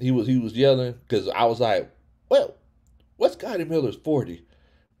Spade, he was yelling, because I was like, well, what's Scotty Miller's 40?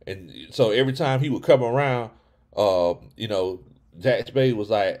 And so every time he would come around, Jack Spade was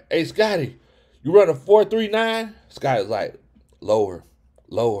like, hey, Scotty, you run a 4.39? Scotty was like, lower.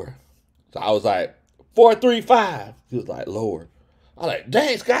 So I was like, 4.35. He was like, lower. I was like,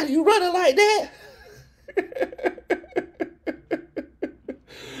 dang, Scotty, you running like that?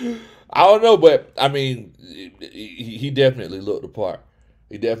 I don't know, but he definitely looked the part.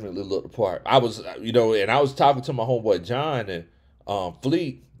 I was, and I was talking to my homeboy John and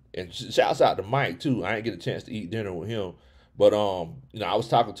Fleet, And shouts out to Mike too. I didn't get a chance to eat dinner with him, but I was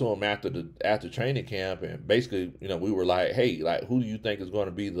talking to him after training camp, and basically, we were like, hey, like, who do you think is going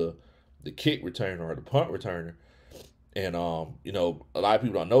to be the kick returner or the punt returner? And a lot of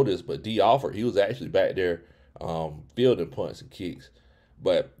people don't know this, but D Alford, he was actually back there fielding punts and kicks.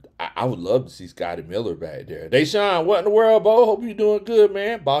 But I would love to see Scotty Miller back there. Deshaun, what in the world, Bo? Hope you doing good,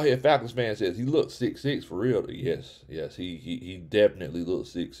 man. Ballhead Falcons fan says he looks 6'6" for real. Yes, he definitely looks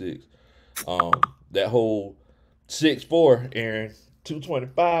 6'6". That whole 6'4", Aaron,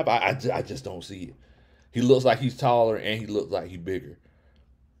 225, I just don't see it. He looks like he's taller and he looks like he's bigger.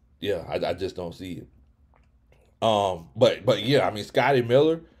 Yeah, I just don't see it. But yeah, I mean, Scotty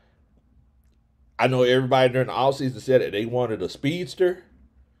Miller, I know everybody during the offseason said that they wanted a speedster.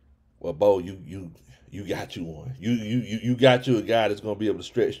 Well, Bo, you got you one. You got you a guy that's going to be able to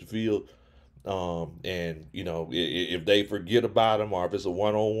stretch the field. And if they forget about him, or if it's a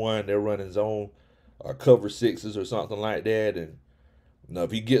one-on-one, they're running zone or cover sixes or something like that, and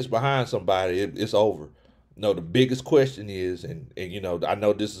if he gets behind somebody, it's over. No, the biggest question is, and I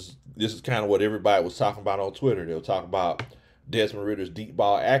know this is kind of what everybody was talking about on Twitter. They were talking about Desmond Ridder's deep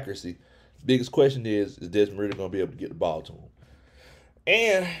ball accuracy. Biggest question is Desmond Ridder going to be able to get the ball to him?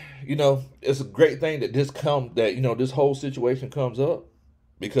 And it's a great thing that this whole situation comes up,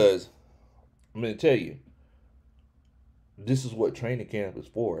 because I'm going to tell you, this is what training camp is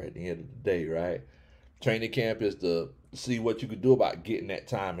for at the end of the day, right? Training camp is to see what you can do about getting that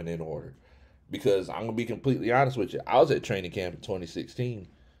timing in order. Because I'm going to be completely honest with you, I was at training camp in 2016,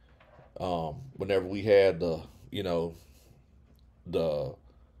 whenever we had the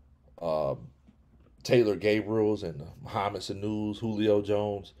Taylor Gabriels and the Muhammad Sanu's, Julio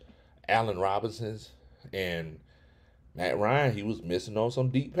Jones, Allen Robinsons, and Matt Ryan. He was missing on some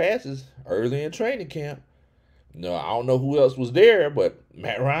deep passes early in training camp. I don't know who else was there, but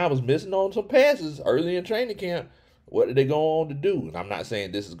Matt Ryan was missing on some passes early in training camp. What did they go on to do? And I'm not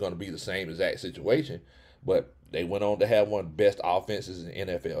saying this is going to be the same exact situation, but they went on to have one of the best offenses in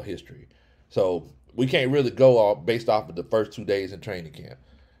NFL history. So we can't really go off based off of the first 2 days in training camp.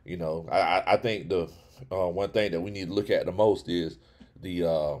 I think the one thing that we need to look at the most is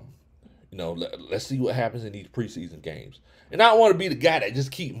let's see what happens in these preseason games. And I don't want to be the guy that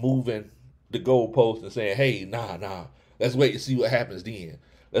just keep moving the goalpost and saying, hey, nah, let's wait and see what happens then.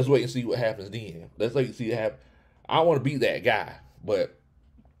 Let's wait and see what happens then. Let's wait and see what happens. I don't want to be that guy, but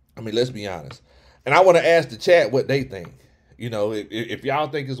I mean, let's be honest. And I want to ask the chat what they think. If y'all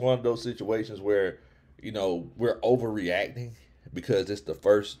think it's one of those situations where, we're overreacting because it's the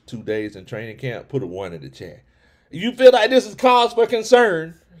first 2 days in training camp, put a 1 in the chat. If you feel like this is cause for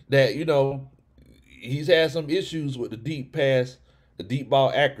concern, that, he's had some issues with the deep pass, the deep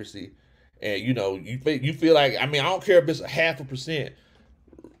ball accuracy, and, you feel like, I mean, I don't care if it's a 0.5%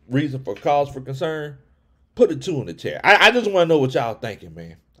 reason for cause for concern, put a 2 in the chat. I just want to know what y'all thinking,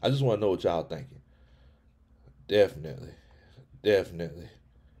 man. I just want to know what y'all thinking. Definitely. Wait a minute.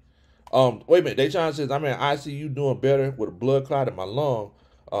 Deshaun says, I'm in ICU doing better with a blood clot in my lung,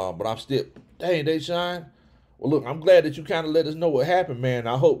 but I'm still. Dang, Deshaun. Well, look, I'm glad that you kind of let us know what happened, man.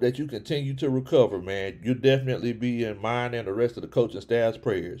 I hope that you continue to recover, man. You'll definitely be in mine and the rest of the coaching staff's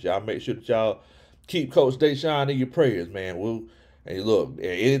prayers. Y'all make sure that y'all keep Coach Deshaun in your prayers, man. Hey, look,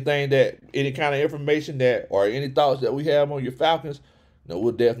 any kind of information that, or any thoughts that we have on your Falcons,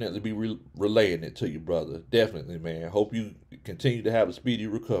 we'll definitely be relaying it to you, brother. Definitely, man. Hope you continue to have a speedy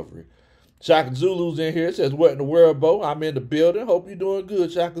recovery. Shaka Zulu's in here. It says, what in the world, Bo? I'm in the building. Hope you're doing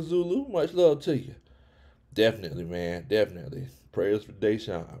good, Shaka Zulu. Much love to you. Definitely, man. Definitely. Prayers for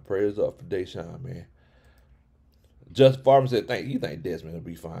Deshaun. Prayers up for Deshaun, man. Just Farmer said, he think Desmond will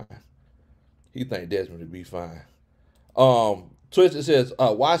be fine. He think Desmond will be fine. Twisted says,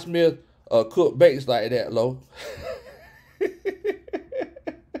 why Smith cook bakes like that, Lo?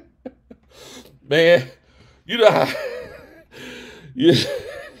 Man, how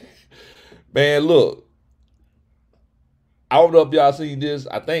man, look. I don't know if y'all seen this.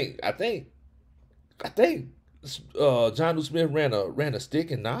 I think John Smith ran a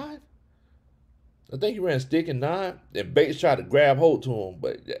stick and knife. I think he ran a stick and knife, and Bates tried to grab hold to him,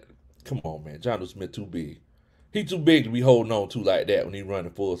 but come on, man, John Smith too big. He too big to be holding on to like that when he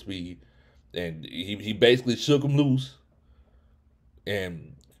running full speed. And he basically shook him loose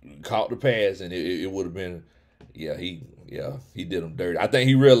and caught the pass, and it would have been, he did him dirty. I think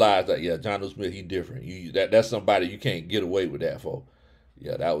he realized that, John Smith, he different. That's somebody you can't get away with that for.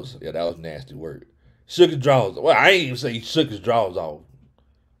 That was nasty work. Shook his drawers. Well, I ain't even say he shook his drawers off.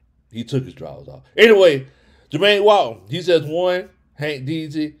 He took his drawers off. Anyway, Jermaine Walton, he says 1. Hank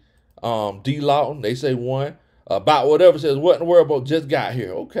Deasy, D. Lawton, they say 1. About whatever says, what in the world, bro? Just got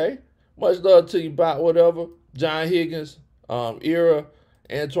here. Okay. Much love to you, about whatever. John Higgins, Era,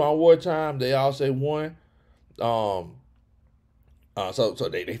 Antoine Wartime, they all say one. Um, so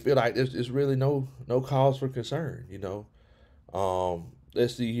they feel like there's really no cause for concern, you know.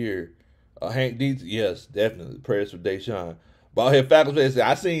 Let's see here. Hank D, yes, definitely. Prayers for Deshaun. Ballhead faculty said,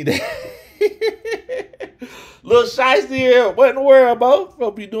 I seen that. Little shiesty here. What in the world, bro?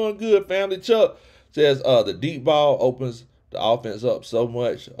 Hope you doing good, family. Chuck says the deep ball opens the offense up so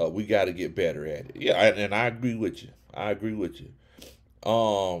much. We got to get better at it. Yeah, and I agree with you. I agree with you.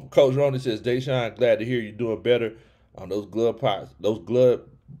 Coach Roney says, Deshaun, glad to hear you doing better. Those blood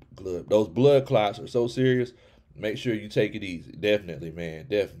clots are so serious. Make sure you take it easy. Definitely, man.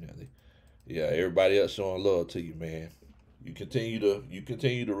 Definitely. Yeah, everybody else showing love to you, man. You continue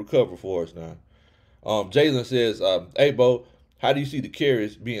to recover for us now. Jalen says, hey Bo, how do you see the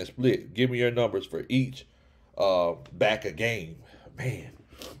carries being split? Give me your numbers for each back a game. Man.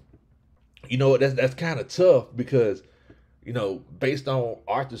 You know what, that's kind of tough because, you know, based on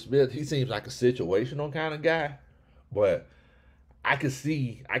Arthur Smith, he seems like a situational kind of guy. But I can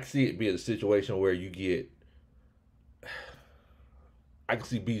see it being a situation where you get, I can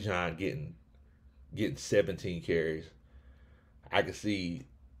see Bijan getting 17 carries. I can see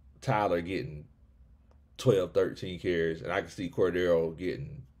Tyler getting 12, 13 carries, and I can see Cordero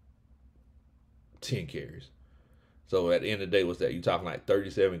getting 10 carries. So at the end of the day, what's that? You talking like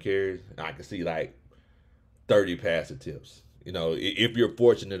 37 carries? And I can see like 30 pass attempts. You know, if you're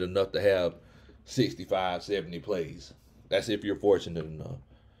fortunate enough to have 65, 70 plays. That's if you're fortunate enough.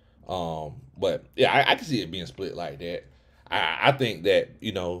 But yeah, I can see it being split like that. I think that,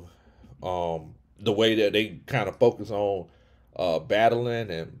 you know, the way that they kind of focus on battling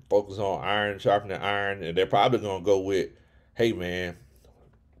and focus on iron sharpening iron, and they're probably gonna go with, hey man,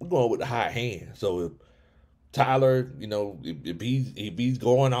 we're going with the hot hand. So if Tyler, you know, if he's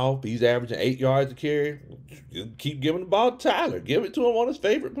going off, he's averaging 8 yards a carry, keep giving the ball to Tyler. Give it to him on his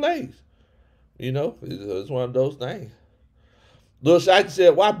favorite plays. You know, it's one of those things. Lil Shiesty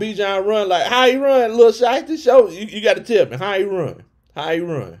said, why Bijan run like, how he run, Lil Shiesty? Show, you got to tell me, how he run? How he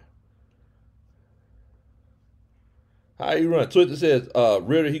run? How he run? Twitter says,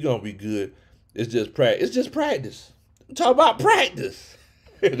 Ritter, he going to be good. It's just practice. It's just practice. I'm talking about practice.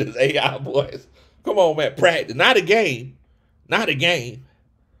 This AI boys. Come on, man, practice. Not a game. Not a game.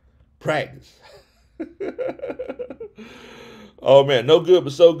 Practice. Oh, man, no good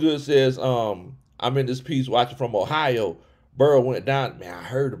but so good says, I'm in this piece watching from Ohio. Burrow went down. Man, I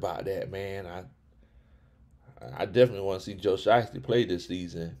heard about that, man. I definitely want to see Joe Shiesty play this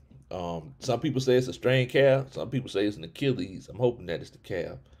season. Some people say it's a strained calf. Some people say it's an Achilles. I'm hoping that it's the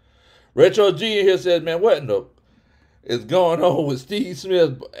calf. Retro G in here says, man, what in the is going on with Steve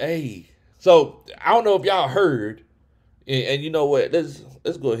Smith? Hey, so I don't know if y'all heard, and you know what?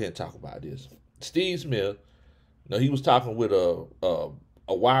 Let's go ahead and talk about this. Steve Smith, you know, he was talking with a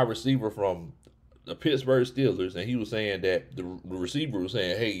wide receiver from the Pittsburgh Steelers, and he was saying that the receiver was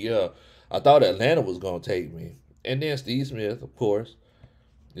saying, hey, yeah, I thought Atlanta was going to take me. And then Steve Smith, of course,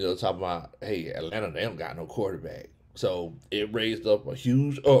 you know, talking about, hey, Atlanta, they don't got no quarterback. So it raised up a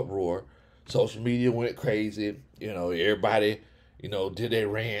huge uproar. Social media went crazy. You know, everybody, you know, did their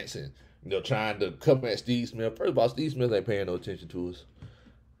rants and, you know, trying to come at Steve Smith. First of all, Steve Smith ain't paying no attention to us.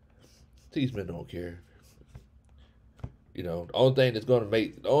 Steve Smith don't care. You know, the only thing that's going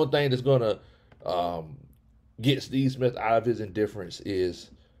to get Steve Smith out of his indifference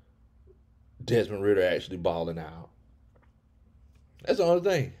is Desmond Ridder actually balling out. That's the only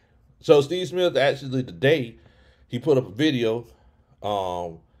thing. So Steve Smith actually today, he put up a video,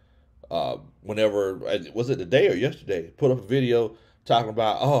 whenever, was it today or yesterday? Put up a video talking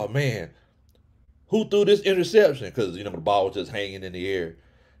about, oh man, who threw this interception? Because, you know, the ball was just hanging in the air.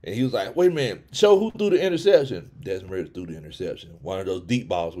 And he was like, wait a minute, show who threw the interception. Desmond Ridder threw the interception. One of those deep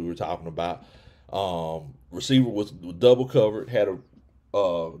balls we were talking about. Receiver was double covered, had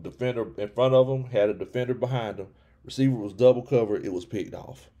a defender in front of him, had a defender behind him. Receiver was double covered, it was picked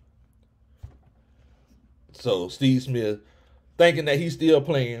off. So Steve Smith, thinking that he's still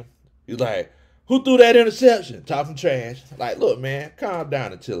playing, he's like, who threw that interception? Talking trash. Like, look, man, calm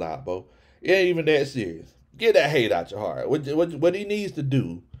down and chill out, bro. It ain't even that serious. Get that hate out your heart. What he needs to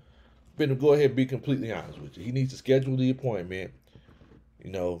do, I'm gonna go ahead and be completely honest with you. He needs to schedule the appointment,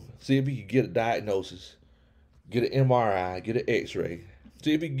 you know, see if he can get a diagnosis, get an MRI, get an x-ray,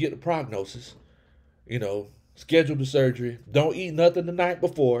 see if he can get a prognosis, you know, schedule the surgery. Don't eat nothing the night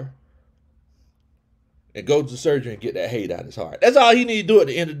before. And go to the surgery and get that hate out his heart. That's all he need to do at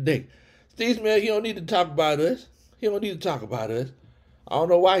the end of the day. Steve Smith, he don't need to talk about us. He don't need to talk about us. I don't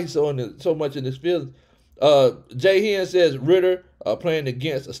know why he's so much in his feelings. Jay Hen says Ritter playing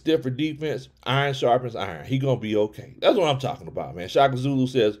against a stiffer defense, iron sharpens iron. He gonna be okay. That's what I'm talking about, man. Shaka Zulu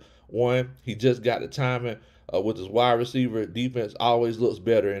says one, he just got the timing with his wide receiver. Defense always looks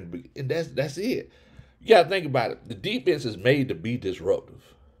better, and that's it. You gotta think about it. The defense is made to be disruptive.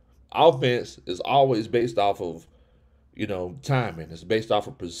 Offense is always based off of, timing. It's based off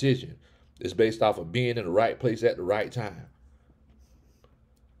of precision. It's based off of being in the right place at the right time.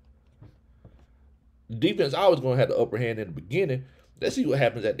 Defense always going to have the upper hand in the beginning. Let's see what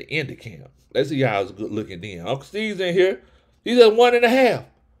happens at the end of camp. Let's see how it's good looking then. Uncle Steve's in here. He's at 1.5.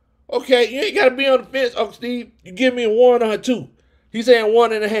 Okay, you ain't got to be on the fence, Uncle Steve. You give me a 1 or a 2. He's saying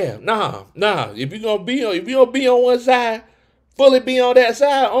 1.5. Nah. If you're gonna be on one side, fully be on that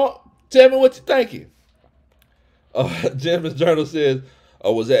side. Tell me what you're thinking. Gentleman's Journal says,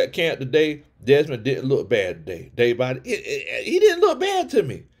 was at camp today. Desmond didn't look bad today. Day by day, he didn't look bad to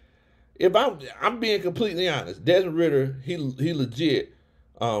me. If I'm being completely honest, Desmond Ritter, he legit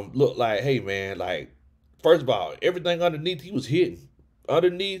looked like, hey man, like, first of all, everything underneath he was hitting.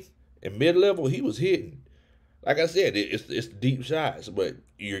 Underneath and mid-level, he was hitting. Like I said, it's deep shots, but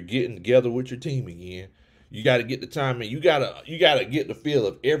you're getting together with your team again. You got to get the timing. You gotta get the feel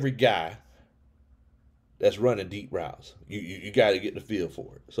of every guy that's running deep routes. You got to get the feel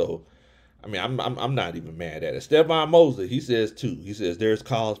for it. So, I mean, I'm not even mad at it. Stephon Mosley, he says too. He says there's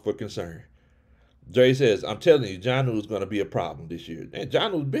cause for concern. Dre says, I'm telling you, Jonnu's going to be a problem this year. And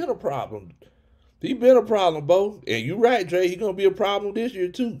Jonnu's been a problem. He been a problem, Bo. And you're right, Dre. He's going to be a problem this year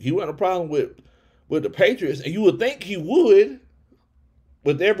too. He wasn't a problem with the Patriots, and you would think he would,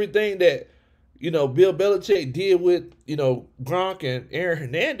 with everything that Bill Belichick did with Gronk and Aaron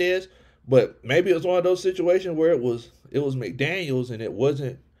Hernandez. But maybe it was one of those situations where it was McDaniels and it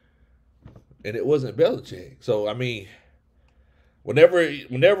wasn't Belichick. So I mean, whenever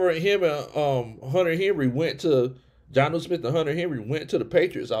him and Hunter Henry went to Jonnu Smith and Hunter Henry went to the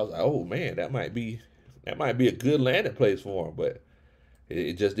Patriots, I was like, oh man, that might be a good landing place for him. But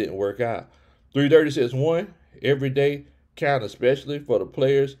it just didn't work out. 330 says one every day count, especially for the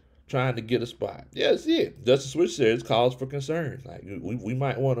players trying to get a spot. Yeah, that's it. Justice Switch says cause for concern. Like we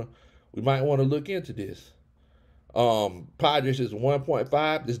might want to look into this. Padres is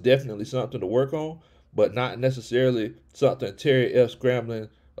 1.5. It's definitely something to work on, but not necessarily something Terry F. scrambling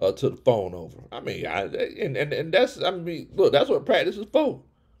to the phone over. I mean, look, that's what practice is for.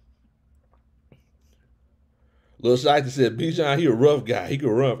 Lil Shiesty said, Bijan, he a rough guy. He can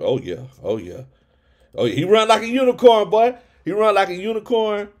run. Oh yeah. He run like a unicorn, boy. He run like a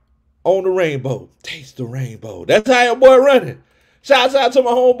unicorn on the rainbow. Taste the rainbow. That's how your boy running. Shouts out to my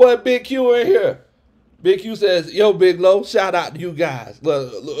homeboy Big Q in here. Big Q says, yo, Big Low, shout out to you guys.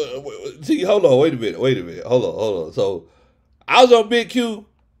 Look, see, hold on, wait a minute. Hold on. So, I was on Big Q.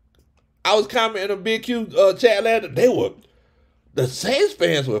 I was commenting on Big Q chat ladder. The Saints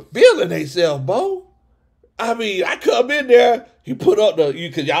fans were feeling themselves, Bo. I mean, I come in there, he put up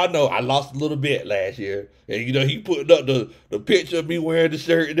because y'all know I lost a little bit last year. And, he put up the picture of me wearing the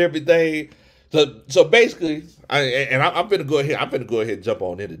shirt and everything. So basically, I'm finna go ahead and jump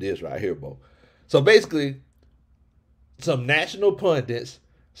on into this right here, Bo. So basically, some national pundits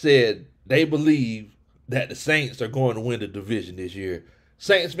said they believe that the Saints are going to win the division this year.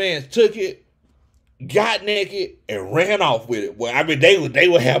 Saints fans took it, got naked, and ran off with it. Well, I mean, they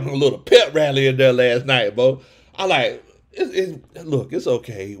were having a little pep rally in there last night, Bo. I like, look, it's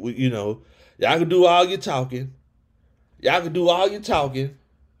okay. Y'all can do all your talking.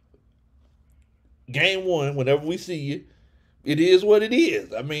 Game one, whenever we see you, it is what it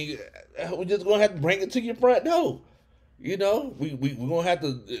is. I mean, we're just gonna have to bring it to your front door. We're gonna have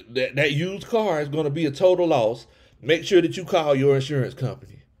to. That used car is gonna be a total loss. Make sure that you call your insurance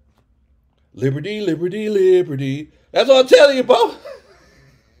company. Liberty, liberty, liberty. That's what I'm telling you, Bo.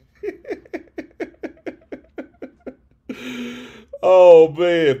 Oh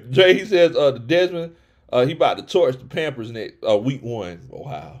man, Jay, he says the Desmond, he about to torch the Pampers next week one.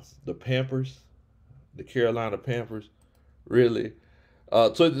 Wow, the Pampers. The Carolina Panthers, really.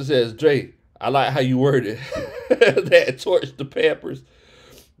 Twitter says, Dre, I like how you worded that torch the Panthers.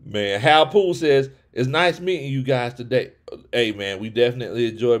 Man, Hal Poole says, it's nice meeting you guys today. Hey, man, we definitely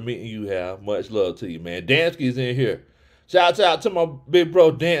enjoyed meeting you, Hal. Much love to you, man. Dansky's in here. Shouts out to my big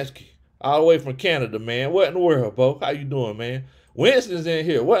bro, Dansky, all the way from Canada, man. What in the world, Bo? How you doing, man? Winston's in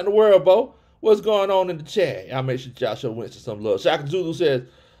here. What in the world, Bo? What's going on in the chat? Y'all make sure y'all show Winston some love. Shaka Zulu says,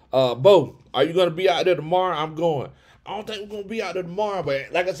 Bo, are you going to be out there tomorrow? I'm going. I don't think we're going to be out there tomorrow,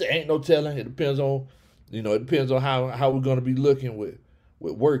 but like I said, ain't no telling. It depends on, how we're going to be looking with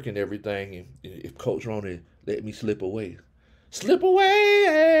work and everything, and if Coach Roney let me slip away. slip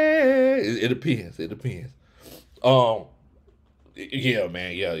away. It depends. It depends. Um, yeah,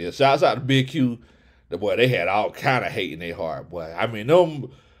 man, yeah. Shouts out to Big Q. The boy, they had all kind of hate in their heart, boy. I mean, them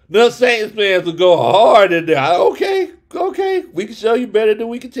Saints fans will go hard in there. Okay, we can show you better than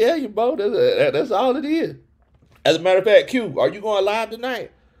we can tell you, bro. That's all it is. As a matter of fact, Q, are you going live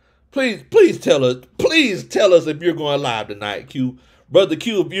tonight? Please tell us. Please tell us if you're going live tonight, Q. Brother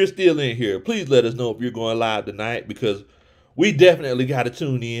Q, if you're still in here, please let us know if you're going live tonight because we definitely got to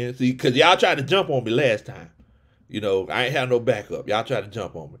tune in. See, because y'all tried to jump on me last time. You know, I ain't have no backup. Y'all tried to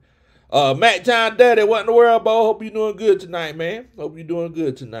jump on me. Mac Time Daddy, what in the world, Bo? Hope you're doing good tonight, man. Hope you're doing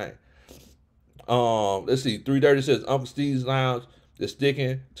good tonight. Let's see. 330 says Uncle Steve's Lounge is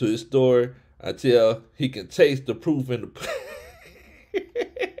sticking to his story until he can taste the proof in the.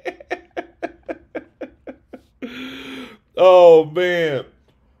 Oh man,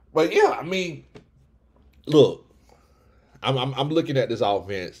 but yeah, I mean, look, I'm looking at this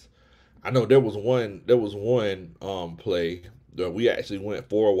offense. I know there was one play that we actually went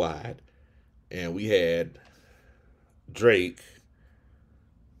 4 wide, and we had Drake.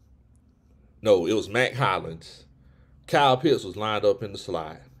 No, it was Mac Hollins. Kyle Pitts was lined up in the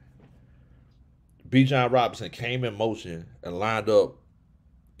slide. B. John Robinson came in motion and lined up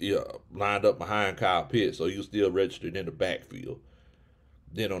behind Kyle Pitts, so he was still registered in the backfield.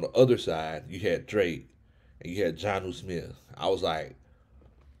 Then on the other side, you had Drake and you had Jonnu Smith. I was like,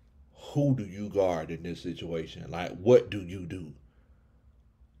 who do you guard in this situation? Like, what do you do?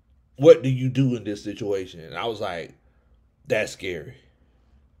 What do you do in this situation? And I was like, that's scary.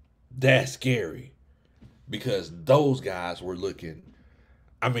 That's scary. Because those guys were looking,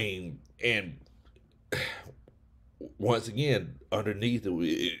 I mean, and once again, underneath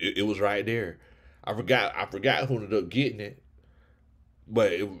it was right there. I forgot who ended up getting it,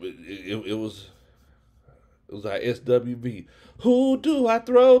 but it was like SWV. Who do I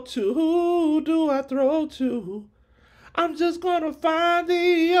throw to? Who do I throw to? I'm just gonna find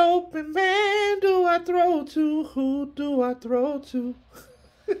the open man. Do I throw to? Who do I throw to?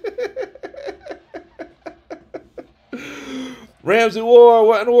 Ramsey Ward,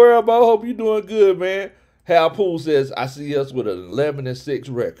 what in the world, Bo? Hope you doing good, man. Hal Poole says, I see us with an 11-6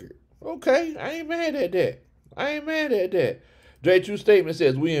 record. Okay, I ain't mad at that. Dre True Statement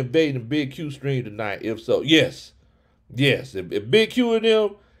says, we invading Big Q stream tonight. If so, yes. If Big Q and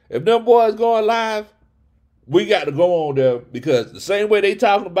them, if them boys going live, we got to go on there because the same way they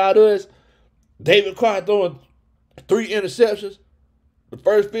talking about us, David Carr throwing 3 interceptions the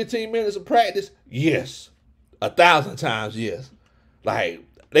first 15 minutes of practice, yes. 1,000 times yes. Like,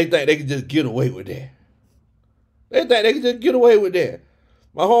 they think they can just get away with that. My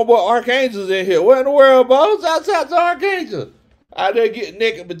homeboy Archangel's in here. What in the world, Bo? Outside to Archangel. Out there getting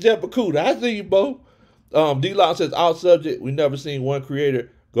naked with Jeff Bakuda. I see you, Bo. D-Lock says, off subject, we never seen one creator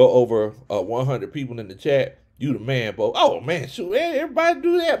go over 100 people in the chat. You the man, Bo. Oh, man, shoot, everybody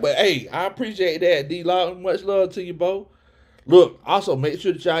do that. But, hey, I appreciate that, D-Lock. Much love to you, Bo. Look, also, make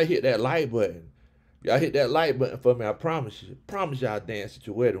sure that y'all hit that like button. Y'all hit that like button for me, I promise you. Promise y'all dance at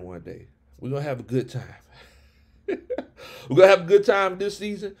your wedding one day. We're going to have a good time. We're going to have a good time this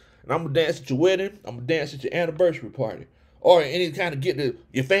season. And I'm going to dance at your wedding. I'm going to dance at your anniversary party. Or any kind of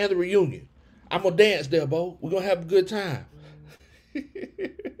your family reunion. I'm going to dance there, Bo. We're going to have a good time.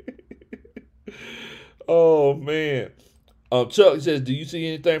 Oh, man. Chuck says, do you see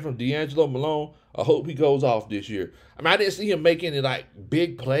anything from D'Angelo Malone? I hope he goes off this year. I mean, I didn't see him make any, like,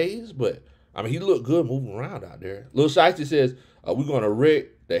 big plays, but, I mean, he looked good moving around out there. Lil Shiesty says, we're going to wreck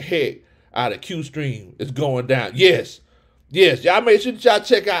the heck out of Q Stream. It's going down. Yes. Y'all make sure that y'all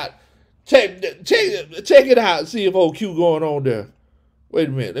check it out and see if old Q going on there. Wait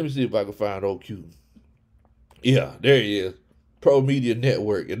a minute. Let me see if I can find old Q. Yeah, there he is. Pro Media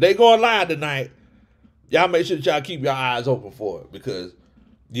Network. If they going live tonight, y'all make sure that y'all keep your eyes open for it because,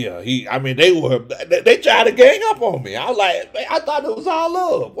 yeah, they tried to gang up on me. I was like, I thought it was all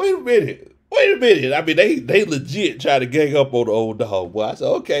love. Wait a minute. I mean, they legit tried to gang up on the old dog. Boy, I said,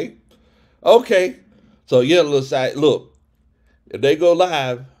 okay. So, yeah, little side, look, if they go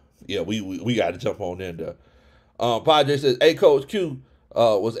live, yeah, we got to jump on in there. Padre says, hey, Coach Q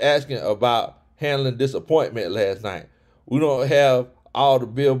was asking about handling disappointment last night. We don't have all the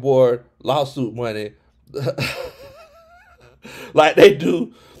Billboard lawsuit money like they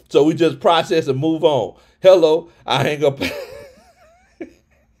do, so we just process and move on. Hello, I hang up.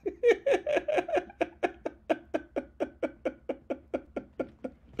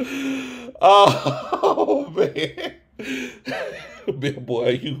 Oh, man.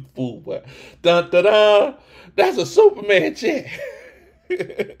 Billboard, you fool, boy. Dun, dun, dun. That's a Superman check.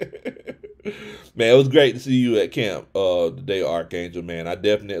 Man, it was great to see you at camp today, Archangel, man. I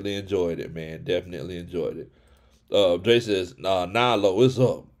definitely enjoyed it, man. Definitely enjoyed it. Dre says, Nilo, what's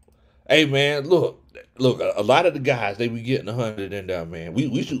up? Hey, man, look, a lot of the guys, they be getting 100 in there, man.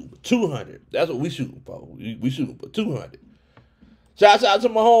 We shoot for 200. That's what we shooting for. We shooting for 200. Shouts out to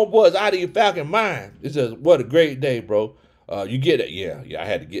my homeboys out of your Falcon mind. It says, what a great day, bro. You get it? Yeah, I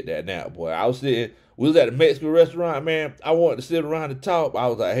had to get that now, boy. I was sitting, we was at a Mexican restaurant, man. I wanted to sit around and talk. I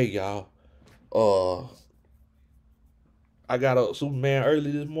was like, hey, y'all, I got up Superman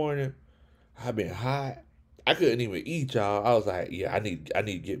early this morning. I've been hot. I couldn't even eat, y'all. I was like, yeah, I need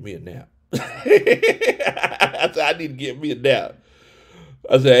to get me a nap. I said, I need to get me a nap.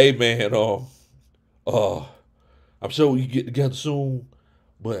 I said, hey, man, I'm sure we can get together soon,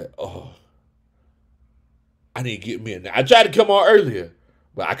 but I need to get me a nap. I tried to come on earlier,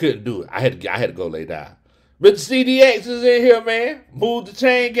 but I couldn't do it. I had to go lay down. Mr. CDX is in here, man. Move the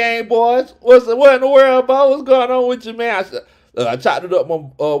chain game, boys. What in the world, bro? What's going on with you, man? I chopped it up with my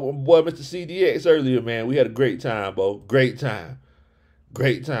boy, Mr. CDX, earlier, man. We had a great time, bro. Great time.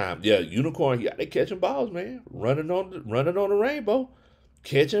 Yeah, Unicorn, they catching balls, man. Running on the rainbow.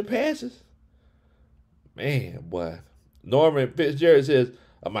 Catching passes. Man, boy. Norman Fitzgerald says,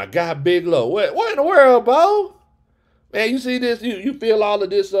 my guy Big Low. What in the world, bro? Man, you see this? You feel all of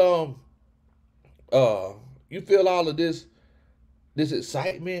this, you feel all of this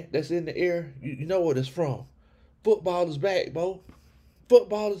excitement that's in the air? You know what it's from. Football is back, bro.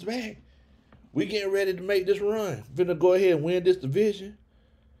 Football is back. We getting ready to make this run. We're finna go ahead and win this division.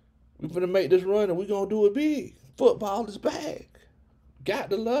 We finna make this run and we gonna do it big. Football is back. Got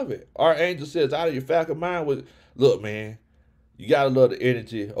to love it. Our angel says, out of your Falcon mind with, look, man, you gotta love the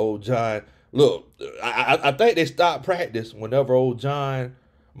energy, old John. Look, I think they stopped practice whenever old John,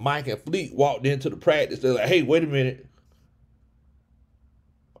 Mike, and Fleet walked into the practice. They're like, hey, wait a minute.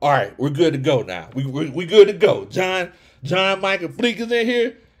 All right, we're good to go now. We good to go. John, Mike, and Fleet is in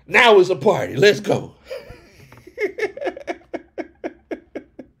here. Now it's a party. Let's go.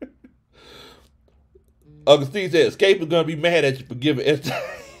 Uncle Steve said, Escape is going to be mad at you for giving extra.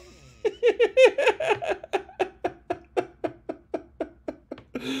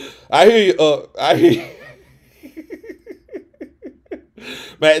 I hear you. I hear you.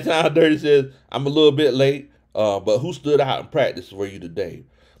 Matt Town Dirty says, I'm a little bit late, but who stood out in practice for you today?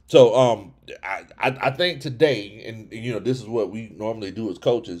 So I think today, and this is what we normally do as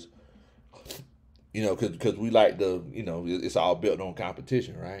coaches, because we like it's all built on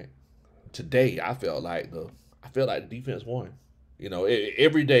competition, right? Today I felt like the defense won.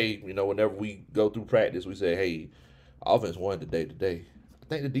 Every day, whenever we go through practice, we say, hey, offense won today. I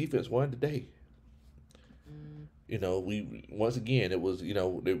think the defense won today. We once again, it was,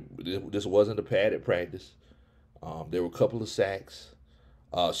 this wasn't a padded practice. There were a couple of sacks.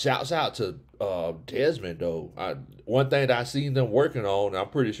 Shouts out to Desmond, though. One thing that I seen them working on, I'm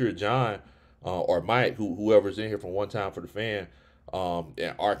pretty sure John or Mike, whoever's in here from One Time for the Fan,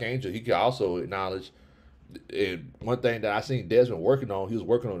 and Archangel, he could also acknowledge. And one thing that I seen Desmond working on, he was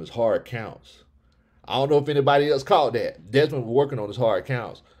working on his hard counts. I don't know if anybody else caught that. Desmond was working on his hard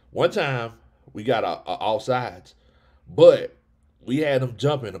counts. One time, we got a offsides, but we had them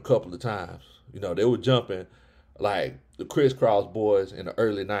jumping a couple of times. They were jumping like the crisscross boys in the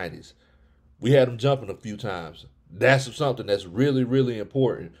early 90s. We had them jumping a few times. That's something that's really, really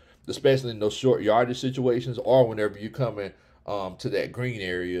important, especially in those short yardage situations or whenever you're coming to that green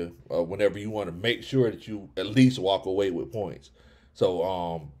area, whenever you want to make sure that you at least walk away with points.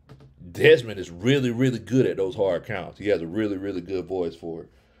 So Desmond is really, really good at those hard counts. He has a really, really good voice for it.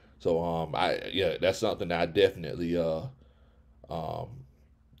 So that's something that I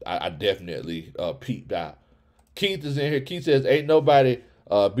definitely peeped out. Keith is in here. Keith says, ain't nobody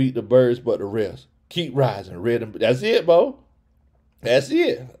beat the Birds but the rest. Keep rising. That's it, Bo. That's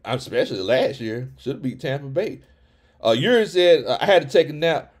it. Especially last year. Should have beat Tampa Bay. Yuri said, I had to take a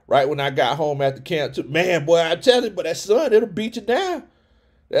nap right when I got home after camp. Man, boy, I tell you, but that sun, it'll beat you down.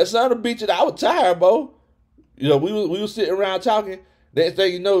 That sun will beat you down. I was tired, Bo. We was sitting around talking. Next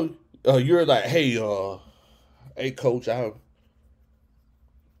thing you know, you're like, hey, coach, I'm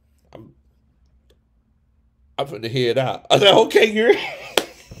finna head out. I said, okay, you're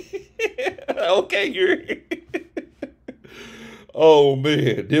okay, you're oh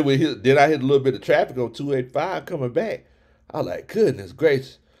man. Then I hit a little bit of traffic on 285 coming back. I was like, goodness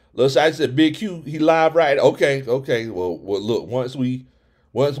gracious. Little Shai said, Big Q, he live right. Okay. Well, look, once we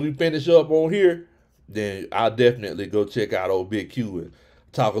finish up on here, then I'll definitely go check out old Big Q and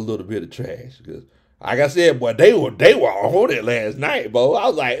talk a little bit of trash. Because, like I said, boy, they were on it last night, bro. I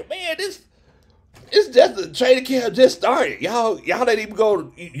was like, man, It's just the training camp just started. Y'all ain't even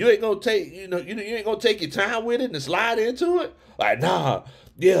go. You ain't gonna take. You ain't gonna take your time with it and slide into it. Like nah,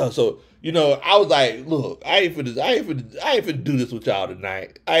 yeah. So I was like, look, I ain't finna do this with y'all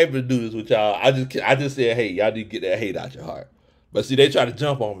tonight. I ain't finna do this with y'all. I just said, hey, y'all need to get that hate out your heart. But see, they tried to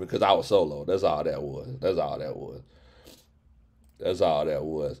jump on me because I was solo. That's all that was. That's all that was. That's all that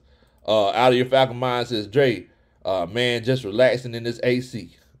was. Out of your Falcon mind says Dre, man, just relaxing in this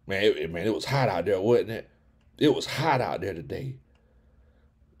AC. Man, it was hot out there, wasn't it? It was hot out there today.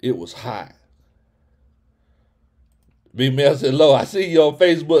 It was hot. Big Mel said, "Low, I see you on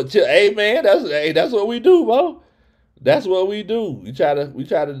Facebook. Hey man, that's what we do, bro. That's what we do. We try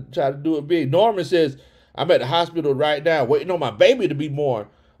to do it big." Norman says, "I'm at the hospital right now, waiting on my baby to be born.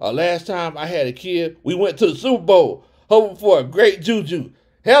 Last time I had a kid, we went to the Super Bowl, hoping for a great juju.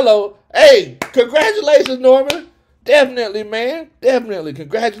 Hello, hey, congratulations, Norman. Definitely, man. Definitely,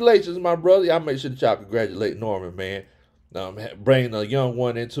 congratulations, my brother. Y'all make sure that y'all congratulate Norman, man. Bringing a young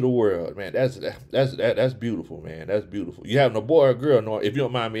one into the world, man. That's beautiful, man. That's beautiful. You having a boy or a girl, Norman? If you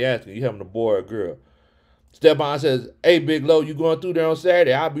don't mind me asking, you having a boy or a girl?" Stephon says, "Hey, Big Low, you going through there on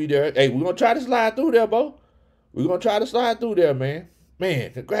Saturday? I'll be there. Hey, we're gonna try to slide through there, bro. We're gonna try to slide through there, man.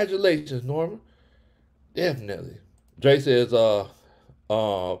 Man, congratulations, Norman. Definitely." Dre says,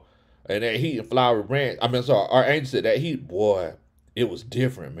 and that heat in Flowery Branch. Our Angel said that heat, boy, it was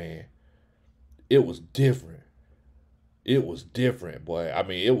different, man. It was different. It was different, boy.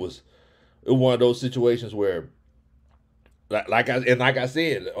 It was one of those situations where, like I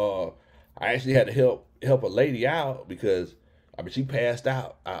said, I actually had to help a lady out because she passed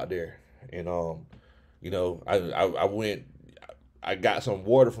out there, and I went, I got some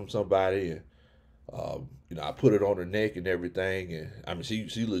water from somebody, and I put it on her neck and everything, and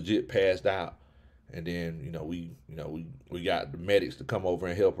she legit passed out. And then we got the medics to come over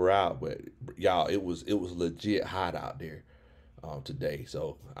and help her out, but y'all, it was legit hot out there today.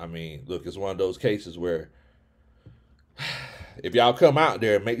 So look, it's one of those cases where if y'all come out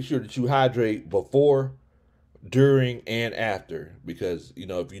there, make sure that you hydrate before, during, and after, because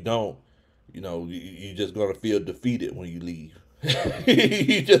if you don't, you're just gonna feel defeated when you leave.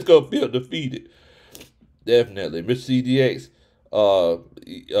 You're just gonna feel defeated. Definitely. Mr. CDX,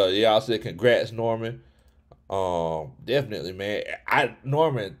 y'all said congrats, Norman. Definitely, man.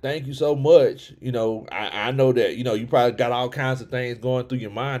 Norman, thank you so much. I know that, you probably got all kinds of things going through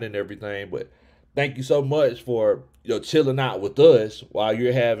your mind and everything, but thank you so much for, chilling out with us while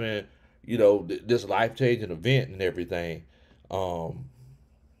you're having, this life-changing event and everything. While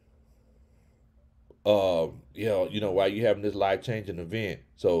you're having this life-changing event.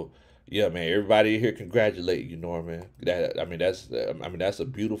 So, yeah, man, everybody here congratulate you, Norman. That's a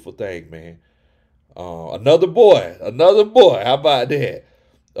beautiful thing, man. Another boy. How about that?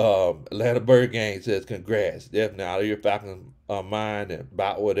 Atlanta Bird Gang says congrats. Definitely out of your Falcon mind and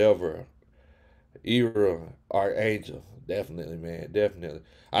about whatever era, Archangel. Definitely, man. Definitely.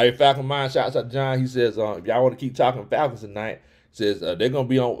 Out of your Falcon mind, shouts out to John. He says, if y'all want to keep talking Falcons tonight, says they're gonna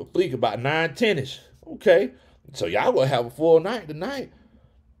be on Fleek about 9:10ish. Okay, so y'all gonna have a full night tonight.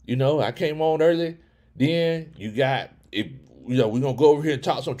 I came on early. Then you got if we're gonna go over here and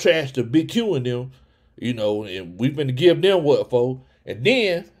talk some trash to Big Q and them. And we've been to give them what for. And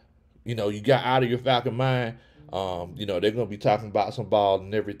then, you got out of your Falcon mind. They're gonna be talking about some ball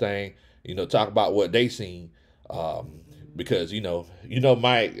and everything. Talk about what they seen. Because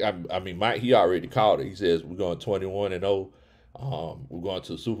Mike. Mike. He already called it. He says we're going 21-0. We're going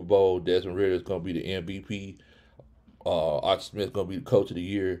to the Super Bowl. Desmond Ridder is going to be the MVP. Archie Smith is going to be the coach of the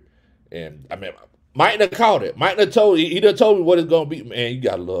year. And Mike done called it. Mike done told he done told me what it's going to be. Man, you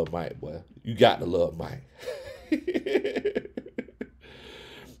got to love Mike, boy. You got to love Mike.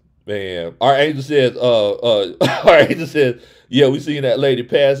 Man, our angel says, yeah, we seen that lady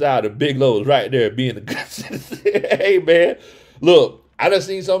pass out and Big Low was right there being a good citizen. Hey, man, look, I done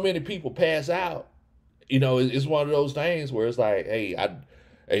seen so many people pass out. It's one of those things where it's like, hey, I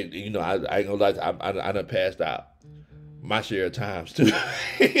ain't gonna lie, I done passed out my share of times too.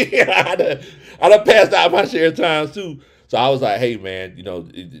 I done passed out my share of times too. So I was like, hey man,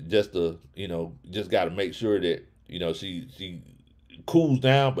 just got to make sure that she cools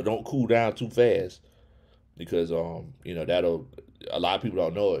down, but don't cool down too fast, because that'll, a lot of people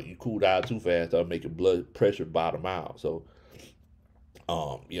don't know it. You cool down too fast, that'll make your blood pressure bottom out. So.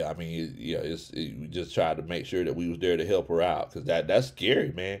 We just tried to make sure that we was there to help her out, because that's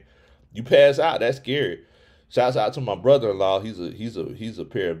scary, man. You pass out, that's scary. Shouts out to my brother-in-law. He's a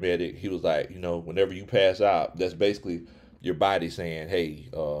paramedic. He was like, whenever you pass out, that's basically your body saying, hey,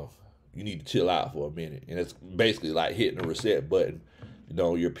 you need to chill out for a minute, and it's basically like hitting the reset button.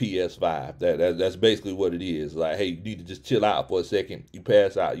 your PS5. That's basically what it is. Like, hey, you need to just chill out for a second. You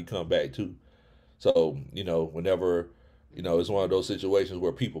pass out, you come back too. So, whenever, it's one of those situations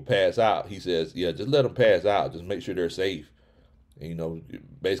where people pass out, he says, yeah, just let them pass out. Just make sure they're safe. And,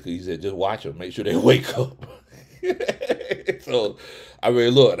 basically he said, just watch them, make sure they wake up. So, I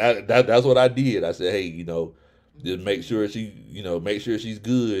mean, look, that's what I did. I said, hey, just make sure make sure she's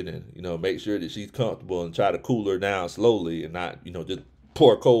good, and make sure that she's comfortable, and try to cool her down slowly, and not just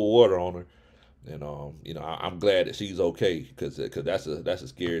pour cold water on her. And I'm glad that she's okay, because that's a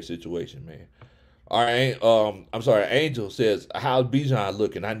scary situation, man. All right, I'm sorry. Angel says, how's Bijan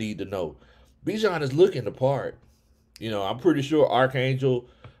looking? I need to know. Bijan is looking the part. I'm pretty sure Archangel,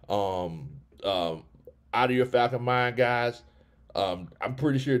 out of your Falcon Mind guys, I'm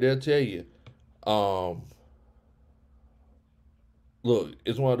pretty sure they'll tell you. Look,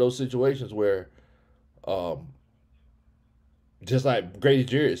 it's one of those situations where, just like Grady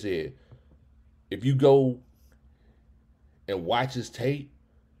Jarrett said, if you go and watch his tape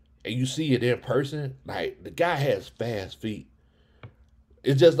and you see it in person, like, the guy has fast feet.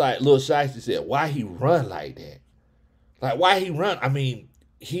 It's just like Lil Shiesty said, why he run like that? Like, why he run? I mean,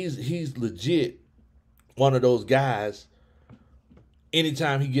 he's legit one of those guys.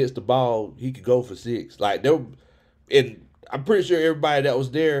 Anytime he gets the ball, he could go for 6. Like, and I'm pretty sure everybody that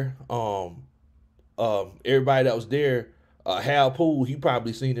was there, Hal Poole, he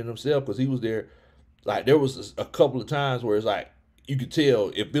probably seen it himself because he was there. Like, there was a couple of times where it's like, you could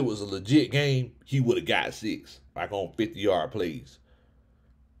tell if it was a legit game, he would have got 6, like on 50-yard plays.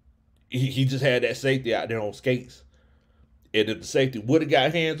 He just had that safety out there on skates. And if the safety would have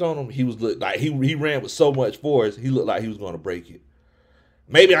got hands on him, he was like he ran with so much force, he looked like he was going to break it.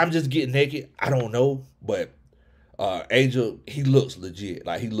 Maybe I'm just getting naked. I don't know. But Angel, he looks legit.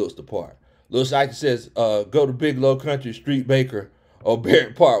 Like, he looks the part. Lil Shiesty says, go to Big Low Kuntry Street Baker or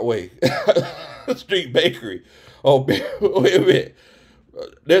Barrett Parkway. Street Bakery. Oh, wait a minute.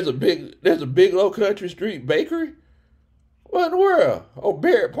 There's a Big Low Kuntry Street Bakery? What in the world? Oh,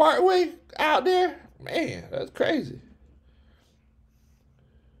 Barrett Parkway out there? Man, that's crazy.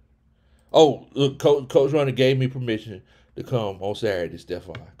 Oh, look, Coach Runner gave me permission to come on Saturday,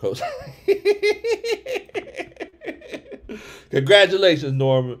 Stephon. Coach. Congratulations,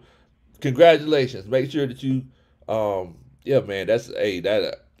 Norman. Congratulations. Make sure that you, yeah, man.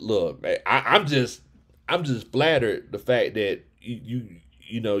 Look, man, I'm just flattered the fact that you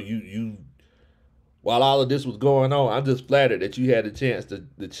while all of this was going on, I'm just flattered that you had a chance to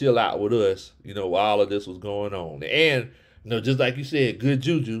chill out with us, while all of this was going on. And just like you said, good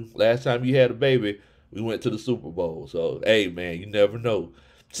juju. Last time you had a baby, we went to the Super Bowl. So, hey, man, you never know.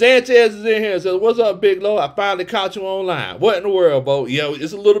 Sanchez is in here and says, what's up, Big Low? I finally caught you online. What in the world, Bo?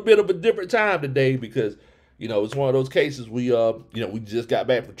 It's a little bit of a different time today because, it's one of those cases we just got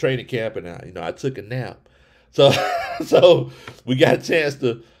back from training camp and I took a nap. So we got a chance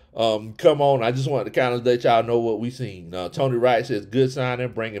to come on. I just wanted to kind of let y'all know what we seen. Tony Wright says, good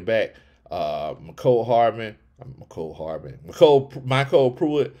signing, bringing back Michael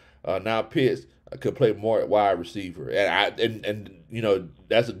Pruitt, now Pitts, could play more at wide receiver. And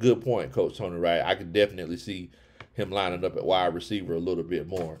that's a good point, Coach Tony Wright. I could definitely see him lining up at wide receiver a little bit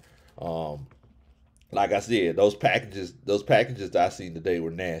more. Like I said, those packages that I seen today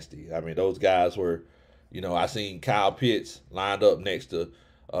were nasty. I mean, those guys were, I seen Kyle Pitts lined up next to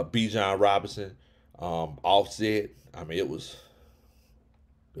Bijan Robinson, offset. I mean, it was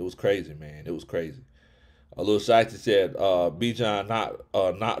crazy, man. It was crazy. A little Shiesty said, Bijan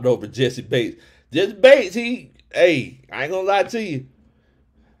knocked over Jesse Bates. Jesse Bates, I ain't gonna lie to you.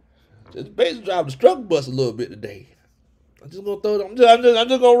 Jesse Bates dropped the struggle bus a little bit today. I'm just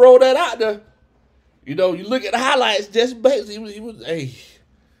gonna roll that out there. You look at the highlights, Jesse Bates, Jesse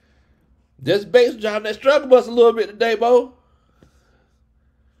Bates dropping that struggle bus a little bit today, Bo.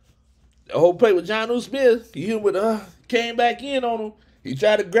 The whole play with Jonnu Smith, he came back in on him. He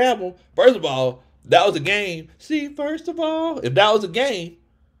tried to grab him. First of all, that was a game. First of all, if that was a game,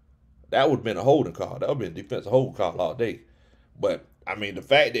 that would have been a holding call. That would have been a defensive holding call all day. But, I mean, the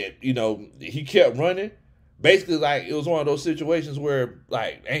fact that, he kept running, basically like it was one of those situations where,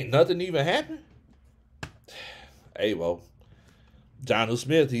 like, ain't nothing even happened. Hey, well, Jonnu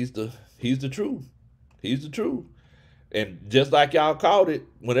Smith, he's the truth. He's the truth. And just like y'all called it,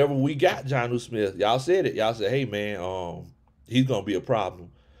 whenever we got Jonnu Smith, y'all said it. Y'all said, hey, man, he's going to be a problem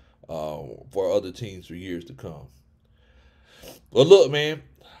for other teams for years to come. Well, look, man,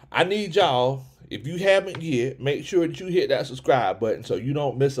 I need y'all, if you haven't yet, make sure that you hit that subscribe button so you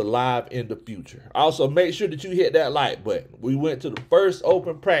don't miss a live in the future. Also, make sure that you hit that like button. We went to the first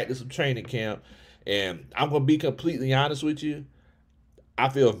open practice of training camp, and I'm going to be completely honest with you. I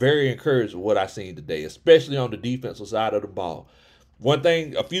feel very encouraged with what I seen today, especially on the defensive side of the ball.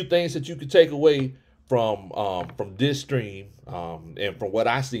 A few things that you could take away from this stream and from what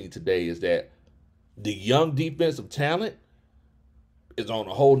I seen today is that the young defensive talent is on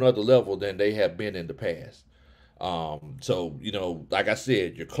a whole nother level than they have been in the past. So like I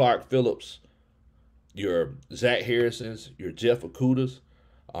said, your Clark Phillips, your Zach Harrisons, your Jeff Okudas,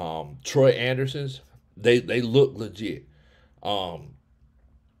 Troy Andersons, they look legit. Um,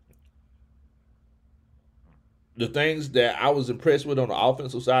 the things that I was impressed with on the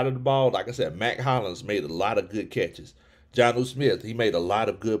offensive side of the ball, like I said, Mac Hollins made a lot of good catches. Jonnu Smith, he made a lot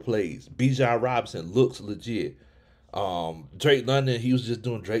of good plays. Bijan Robinson looks legit. Drake London, he was just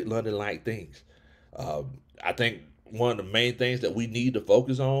doing Drake London like things. I think one of the main things that we need to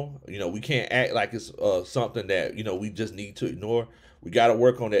focus on, we can't act like it's something that we just need to ignore. We got to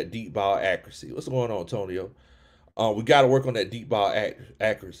work on that deep ball accuracy. What's going on, Antonio? We got to work on that deep ball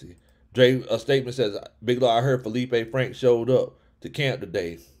accuracy. Dre, a statement says, Big Low, I heard Felipe Frank showed up to camp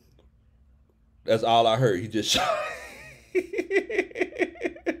today. That's all I heard. He just shot.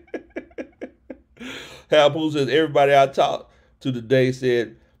 Halpoon says, everybody I talked to today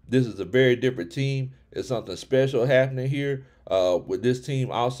said this is a very different team. It's something special happening here with this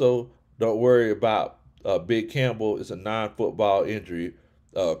team. Also, don't worry about Big Campbell. It's a non-football injury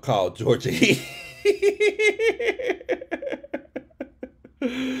called Georgia Heat.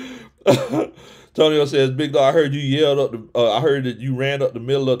 Tonio says, Big Dog, I heard you yelled up. I heard that you ran up the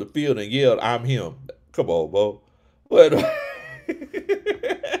middle of the field and yelled, "I'm him." Come on, Bo. What?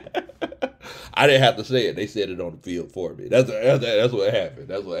 I didn't have to say it. They said it on the field for me. That's what happened.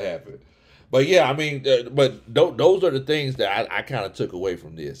 That's what happened. But yeah, I mean, those are the things that I kind of took away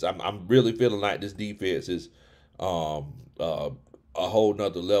from this. I'm really feeling like this defense is a whole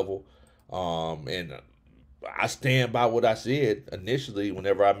nother level, and I stand by what I said initially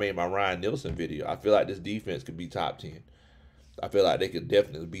whenever I made my Ryan Nielsen video. I feel like this defense could be top 10. I feel like they could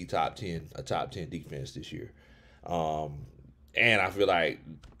definitely be top 10, a top 10 defense this year. And I feel like,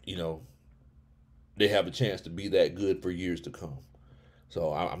 they have a chance to be that good for years to come.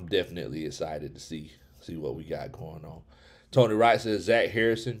 So I'm definitely excited to see what we got going on. Tony Wright says Zach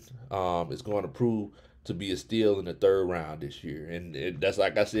Harrison is going to prove to be a steal in the third round this year. And that's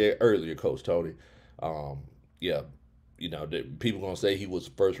like I said earlier, Coach Tony. Yeah, people going to say he was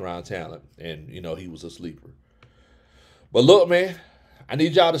a first-round talent, and, he was a sleeper. But look, man, I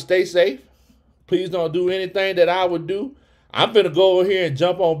need y'all to stay safe. Please don't do anything that I would do. I'm going to go over here and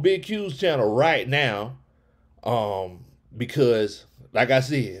jump on Big Q's channel right now because, like I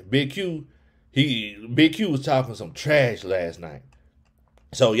said, Big Q was talking some trash last night.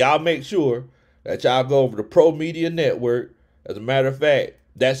 So y'all make sure that y'all go over to Pro Media Network. As a matter of fact,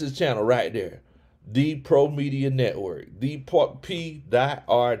 that's his channel right there. The Pro Media Network, the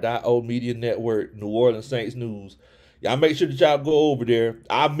P.R.O. Media Network, New Orleans Saints News. Y'all make sure that y'all go over there.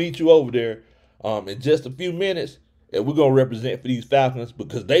 I'll meet you over there in just a few minutes, and we're going to represent for these Falcons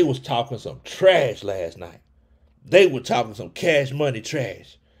because they was talking some trash last night. They were talking some cash money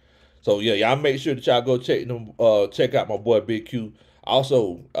trash. So, yeah, y'all make sure that y'all go check out my boy Big Q.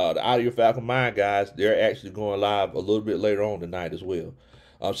 Also, the Out of Your Falcon Mind guys, they're actually going live a little bit later on tonight as well.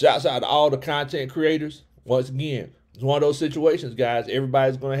 Shouts out to all the content creators. Once again, it's one of those situations, guys.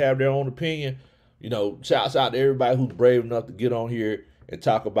 Everybody's going to have their own opinion. Shouts out to everybody who's brave enough to get on here and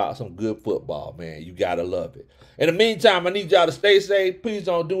talk about some good football, man. You got to love it. In the meantime, I need y'all to stay safe. Please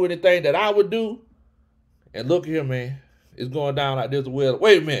don't do anything that I would do. And look here, man. It's going down like this. Well,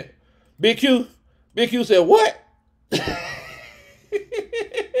 wait a minute. Big Q said what?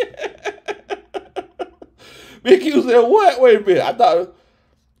 Big Q said what? Wait a minute. I thought...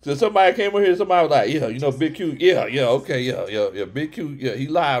 So somebody came over here, somebody was like, yeah, Big Q, okay, Big Q, yeah, he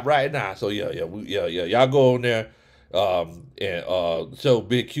live right now. So y'all go on there and show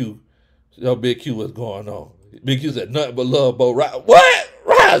Big Q what's going on. Big Q said nothing but love, Bo. What?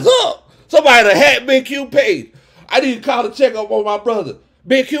 Rise up! Somebody that had Big Q paid. I need to call to check up on my brother.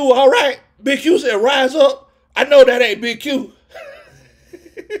 Big Q, all right? Big Q said rise up. I know that ain't Big Q.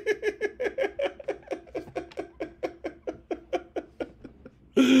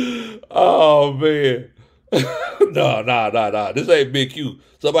 Oh man. No. This ain't Big Q.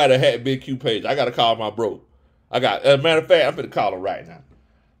 Somebody had Big Q page. I gotta call my bro. As a matter of fact, I'm gonna call him right now.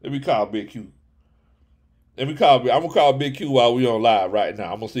 Let me call Big Q. I'm gonna call Big Q while we on live right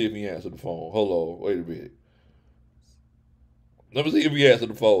now. I'm gonna see if he answered the phone. Hold on, wait a minute. Let me see if he answered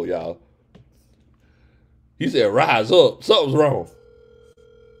the phone, y'all. He said, rise up. Something's wrong.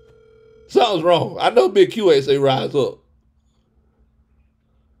 I know Big Q ain't say rise up.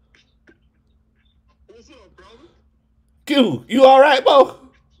 What's up, brother? Q, you all right, Bo?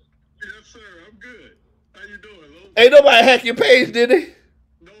 Yes, sir. I'm good. How you doing, Lo? Ain't nobody hack your page, did they?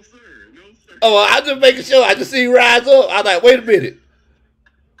 No, sir. No, sir. Oh, well, I'm just making sure. I just see you rise up. I'm like, wait a minute.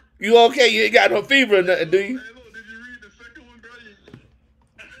 You okay? You ain't got no fever or nothing, do you? Hey, Lo, did you read the second one,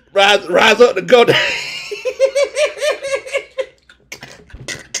 bro? Rise up to go down.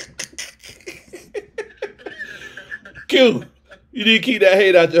 Q, you need to keep that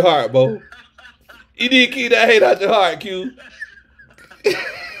hate out your heart, Bo. You need to keep that hate out your heart, Q.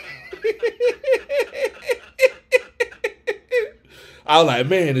 I was like,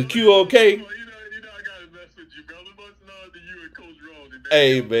 man, is Q okay? I gotta mess with you, brother. Much love to you and Coach Rollin.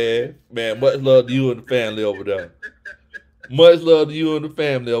 Hey, man, much love to you and the family over there. Much love to you and the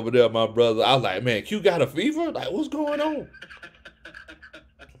family over there, my brother. I was like, man, Q got a fever? Like, what's going on?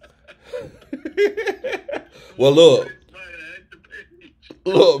 Well,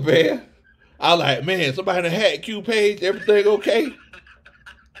 look, man. I was like, man, somebody done hacked Q page. Everything okay? No,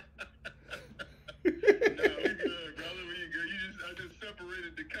 we good, brother. We good. I just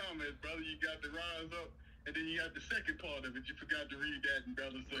separated the comments, brother. You got the rise up, and then you got the second part of it. You forgot to read that,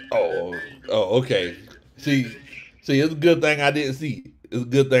 brother. So Okay. See, it's a good thing I didn't see it. It's a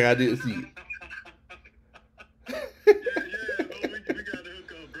good thing I didn't see it. Yeah, we got to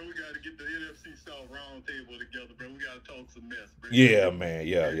hook up, bro. We got to get the NFC South roundtable together, bro. We got to talk some mess, bro. Yeah, man.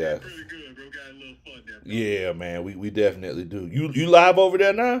 Yeah. Pretty good, bro. Got a little fun there, bro. Yeah, man. We definitely do. You live over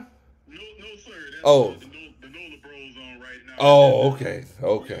there now? No, sir. That's the NOLA Bros on right now. Oh, okay.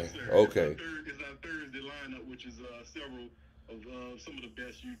 Yes, sir. It's our Thursday lineup, which is several of some of the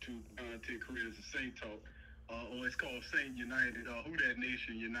best YouTube content creators of Saint Talk. It's called Saint United. Who That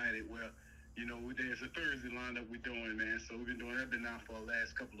Nation United, where there's a Thursday lineup we're doing, man. So we've been doing that now for the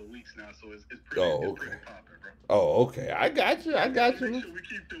last couple of weeks now. So it's pretty, it's pretty popping, bro. Oh, okay. I got you. We got to make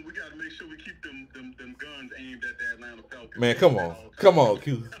sure we keep them guns aimed at the Atlanta Falcons. Man, come on,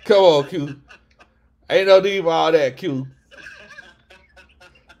 Q. Ain't no need for all that, Q.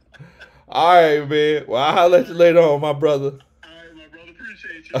 All right, man. Well, I'll let you later on, my brother. All right, my brother.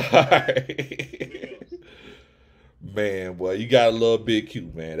 Appreciate you. All right. Man, boy, you gotta love Big Q,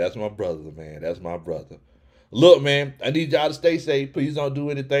 man. That's my brother, man. That's my brother. Look, man, I need y'all to stay safe. Please don't do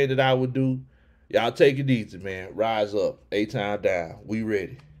anything that I would do. Y'all take it easy, man. Rise up. A-time down. We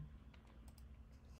ready.